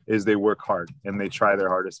distance is they work hard and they try their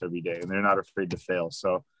hardest every day, and they're not afraid to fail.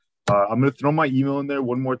 So I'm going to throw my email in there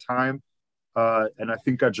one more time. And I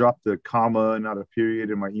think I dropped a comma, not a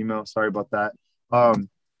period in my email. Sorry about that.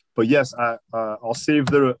 But yes, I'll save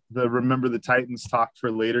the Remember the Titans talk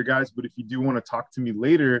for later, guys. But if you do want to talk to me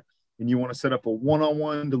later and you want to set up a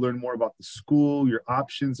one-on-one to learn more about the school, your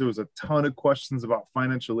options, there was a ton of questions about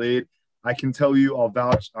financial aid. I can tell you, I'll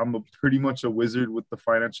vouch, I'm pretty much a wizard with the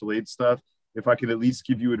financial aid stuff. If I could at least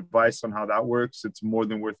give you advice on how that works, it's more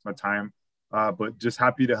than worth my time. But just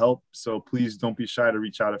happy to help. So please don't be shy to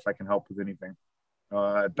reach out if I can help with anything.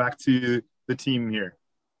 Back to the team here.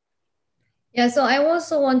 Yeah, so I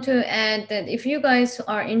also want to add that if you guys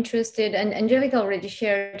are interested, and Angelica already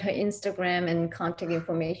shared her Instagram and contact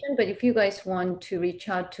information, but if you guys want to reach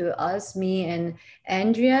out to us, me and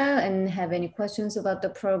Andrea, and have any questions about the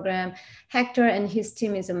program, Hector and his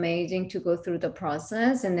team is amazing to go through the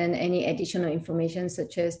process, and then any additional information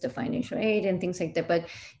such as the financial aid and things like that. But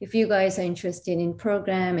if you guys are interested in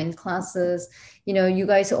program and classes, you know, you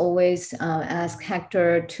guys always ask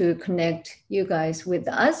Hector to connect you guys with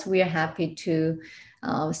us. We are happy to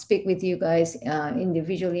speak with you guys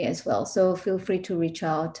individually as well. So feel free to reach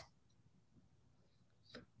out.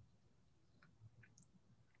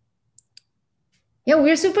 Yeah,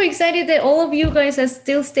 we're super excited that all of you guys are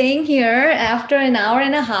still staying here after an hour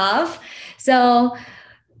and a half. So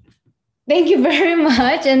thank you very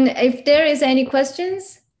much. And if there is any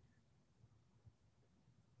questions?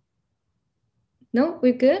 No,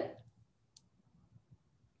 we're good?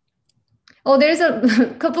 Oh, there's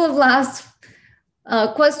a couple of last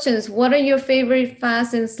questions. What are your favorite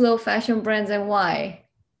fast and slow fashion brands and why?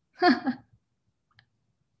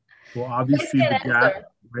 Well, obviously the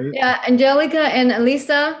Gap, right? Yeah, Angelica and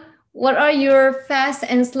Elisa, what are your fast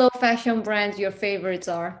and slow fashion brands your favorites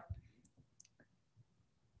are?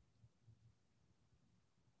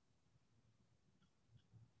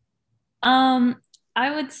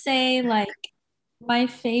 I would say like my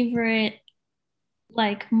favorite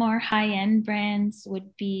like more high-end brands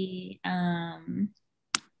would be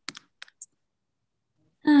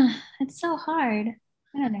it's so hard.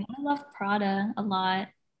 I don't know. I love Prada a lot.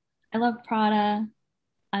 I love Prada.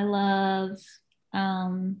 I love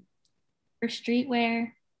for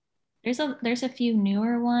streetwear. There's a few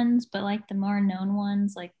newer ones, but like the more known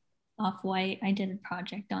ones like Off-White. I did a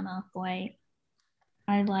project on Off-White.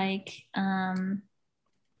 I like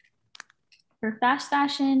for fast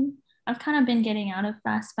fashion, I've kind of been getting out of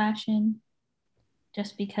fast fashion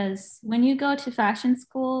just because when you go to fashion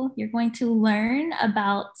school, you're going to learn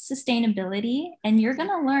about sustainability and you're going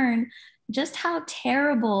to learn just how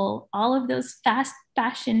terrible all of those fast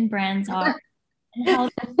fashion brands are and how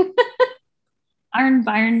our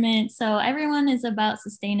environment. So everyone is about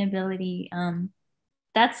sustainability.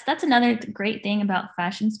 That's another great thing about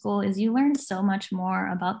fashion school is you learn so much more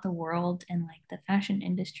about the world and like the fashion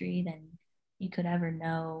industry than you could ever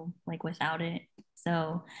know like without it.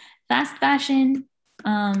 So fast fashion,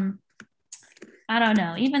 I don't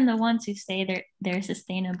know. Even the ones who say they're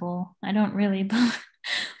sustainable, I don't really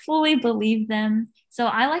fully believe them. So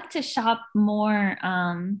I like to shop more.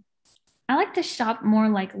 I like to shop more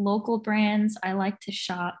like local brands. I like to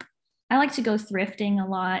go thrifting a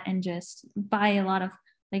lot and just buy a lot of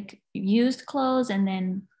like used clothes and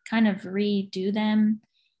then kind of redo them,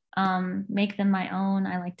 make them my own.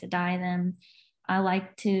 I like to dye them. I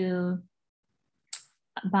like to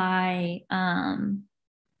buy,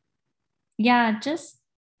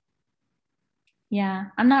 yeah,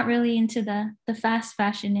 I'm not really into the fast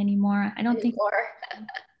fashion anymore. I don't think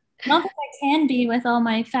I can be with all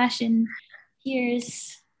my fashion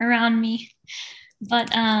peers around me. But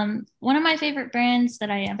one of my favorite brands that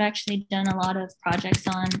I have actually done a lot of projects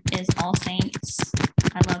on is All Saints.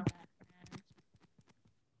 I love that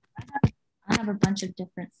brand. I have a bunch of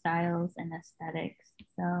different styles and aesthetics.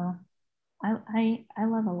 So I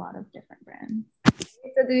love a lot of different brands.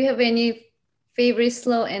 So do you have any favorite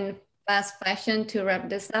slow and fast fashion to wrap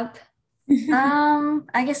this up?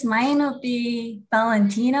 I guess mine would be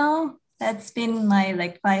Valentino. That's been my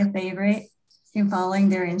my favorite. Been following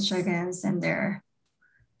their Instagrams and their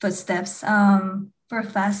footsteps. For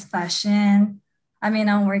fast fashion, I mean,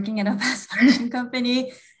 I'm working at a fast fashion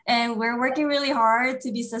company, and we're working really hard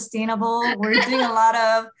to be sustainable. We're doing a lot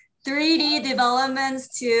of 3D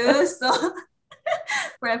developments too. So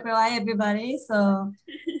for everybody. So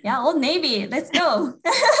yeah, Old Navy, let's go.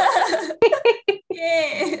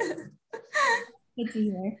 Yay. Good to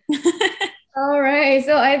hear. All right.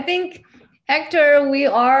 So I think, Hector, we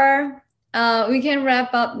can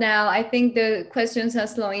wrap up now. I think the questions are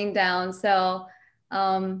slowing down. So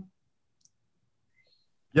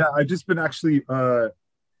yeah, I've just been actually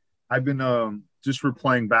I've been just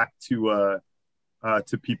replying back to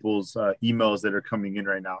people's emails that are coming in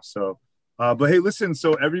right now. So but hey, listen,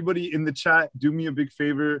 so everybody in the chat, do me a big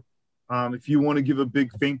favor. If you want to give a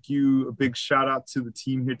big thank you, a big shout out to the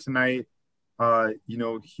team here tonight,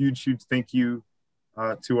 huge thank you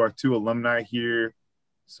to our two alumni here.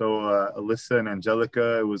 So Alyssa and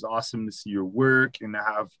Angelica, it was awesome to see your work and to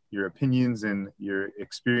have your opinions and your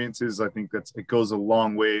experiences. I think it goes a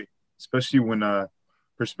long way, especially when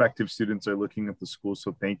prospective students are looking at the school.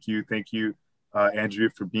 So thank you, Andrea,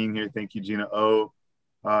 for being here. Thank you, Jinah O,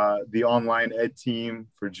 the online ed team,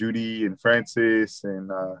 for Judy and Francis, and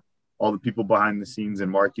all the people behind the scenes and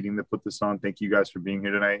marketing that put this on. Thank you guys for being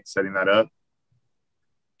here tonight, setting that up.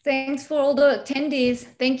 Thanks for all the attendees.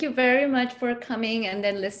 Thank you very much for coming and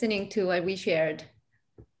then listening to what we shared.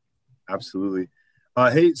 Absolutely.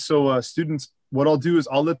 Hey, so students, what I'll do is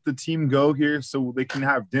I'll let the team go here so they can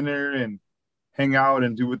have dinner and hang out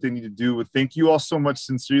and do what they need to do. But thank you all so much.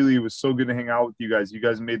 Sincerely, it was so good to hang out with you guys. You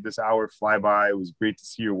guys made this hour fly by. It was great to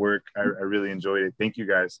see your work. I really enjoyed it. Thank you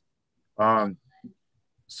guys. Hey,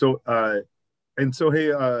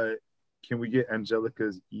 can we get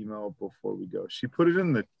Angelica's email before we go? She put it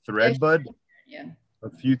in the thread, bud. Yeah.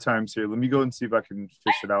 A few times here. Let me go and see if I can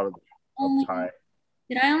fish it out of tie.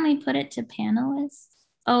 Did I only put it to panelists?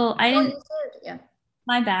 Oh, I didn't. Yeah.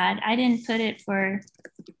 My bad. I didn't put it for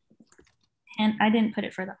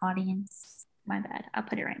the audience. My bad. I'll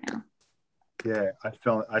put it right now. Yeah,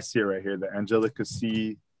 I see it right here. The Angelica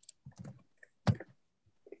C.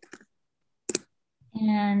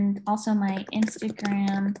 And also my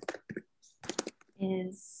Instagram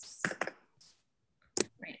is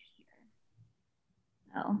right here.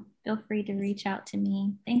 So feel free to reach out to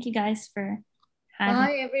me. Thank you guys for having me.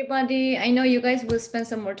 Bye, everybody. I know you guys will spend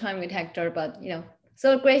some more time with Hector, but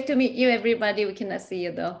so great to meet you, everybody. We cannot see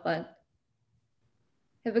you though, but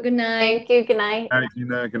have a good night. Thank you. Good night. Good night,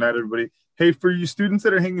 Gina. Good night, everybody. Hey, for you students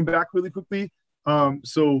that are hanging back really quickly,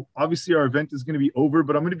 so obviously our event is going to be over,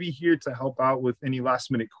 but I'm going to be here to help out with any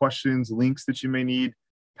last minute questions, links that you may need,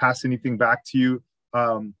 pass anything back to you.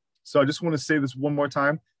 So I just want to say this one more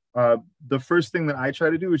time. The first thing that I try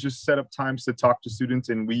to do is just set up times to talk to students,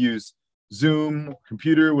 and we use Zoom,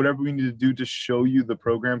 computer, whatever we need to do to show you the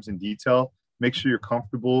programs in detail. Make sure you're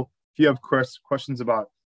comfortable. If you have questions about,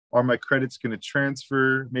 are my credits going to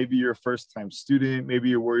transfer? Maybe you're a first-time student. Maybe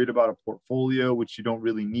you're worried about a portfolio, which you don't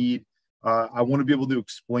really need. I want to be able to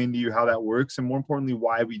explain to you how that works, and more importantly,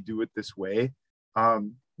 why we do it this way.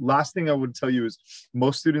 Last thing I would tell you is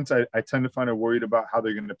most students I tend to find are worried about how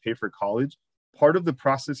they're going to pay for college. Part of the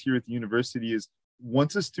process here at the university is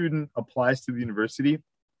once a student applies to the university,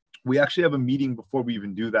 we actually have a meeting before we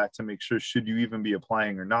even do that to make sure, should you even be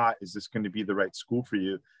applying or not, is this going to be the right school for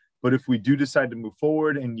you? But if we do decide to move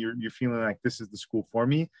forward and you're feeling like this is the school for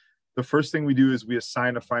me, the first thing we do is we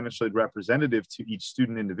assign a financial aid representative to each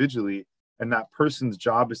student individually. And that person's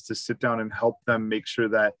job is to sit down and help them make sure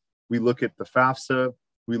that we look at the FAFSA,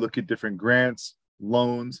 we look at different grants,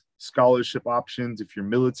 loans, scholarship options. If you're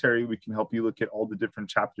military, we can help you look at all the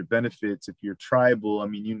different chapter benefits. If you're tribal, I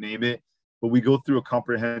mean, you name it. But we go through a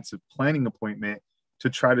comprehensive planning appointment to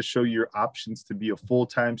try to show you your options to be a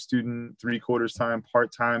full-time student, 3/4 time,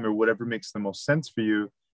 part-time, or whatever makes the most sense for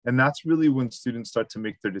you. And that's really when students start to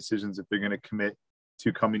make their decisions if they're going to commit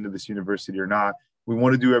to coming to this university or not. We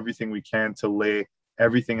want to do everything we can to lay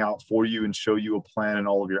everything out for you and show you a plan and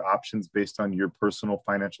all of your options based on your personal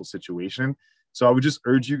financial situation. So I would just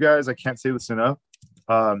urge you guys, I can't say this enough.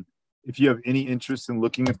 If you have any interest in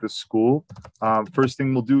looking at the school, first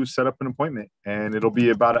thing we'll do is set up an appointment, and it'll be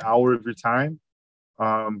about an hour of your time.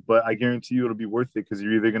 But I guarantee you it'll be worth it, because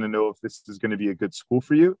you're either going to know if this is going to be a good school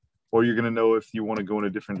for you, or you're going to know if you want to go in a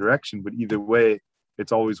different direction. But either way,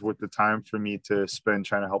 it's always worth the time for me to spend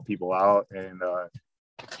trying to help people out and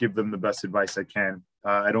give them the best advice I can.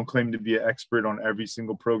 I don't claim to be an expert on every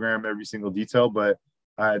single program, every single detail, but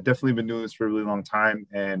I've definitely been doing this for a really long time,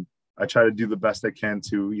 and I try to do the best I can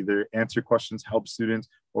to either answer questions, help students,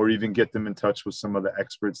 or even get them in touch with some of the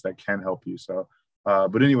experts that can help you. So,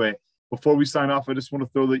 but anyway, before we sign off, I just want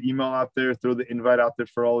to throw the email out there, throw the invite out there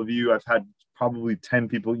for all of you. I've had probably 10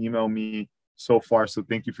 people email me so far, so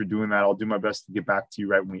thank you for doing that. I'll do my best to get back to you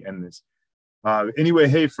right when we end this. Anyway,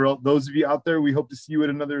 hey, for those of you out there, we hope to see you at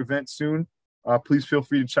another event soon. Please feel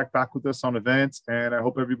free to check back with us on events, and I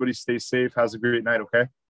hope everybody stays safe, has a great night, okay?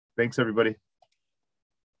 Thanks, everybody.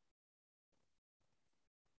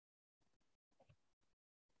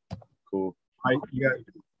 Cool. All right, you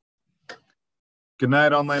guys. Good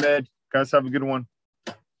night, online ed. Guys, have a good one.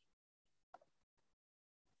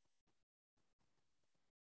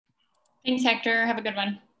 Thanks, Hector. Have a good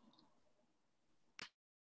one.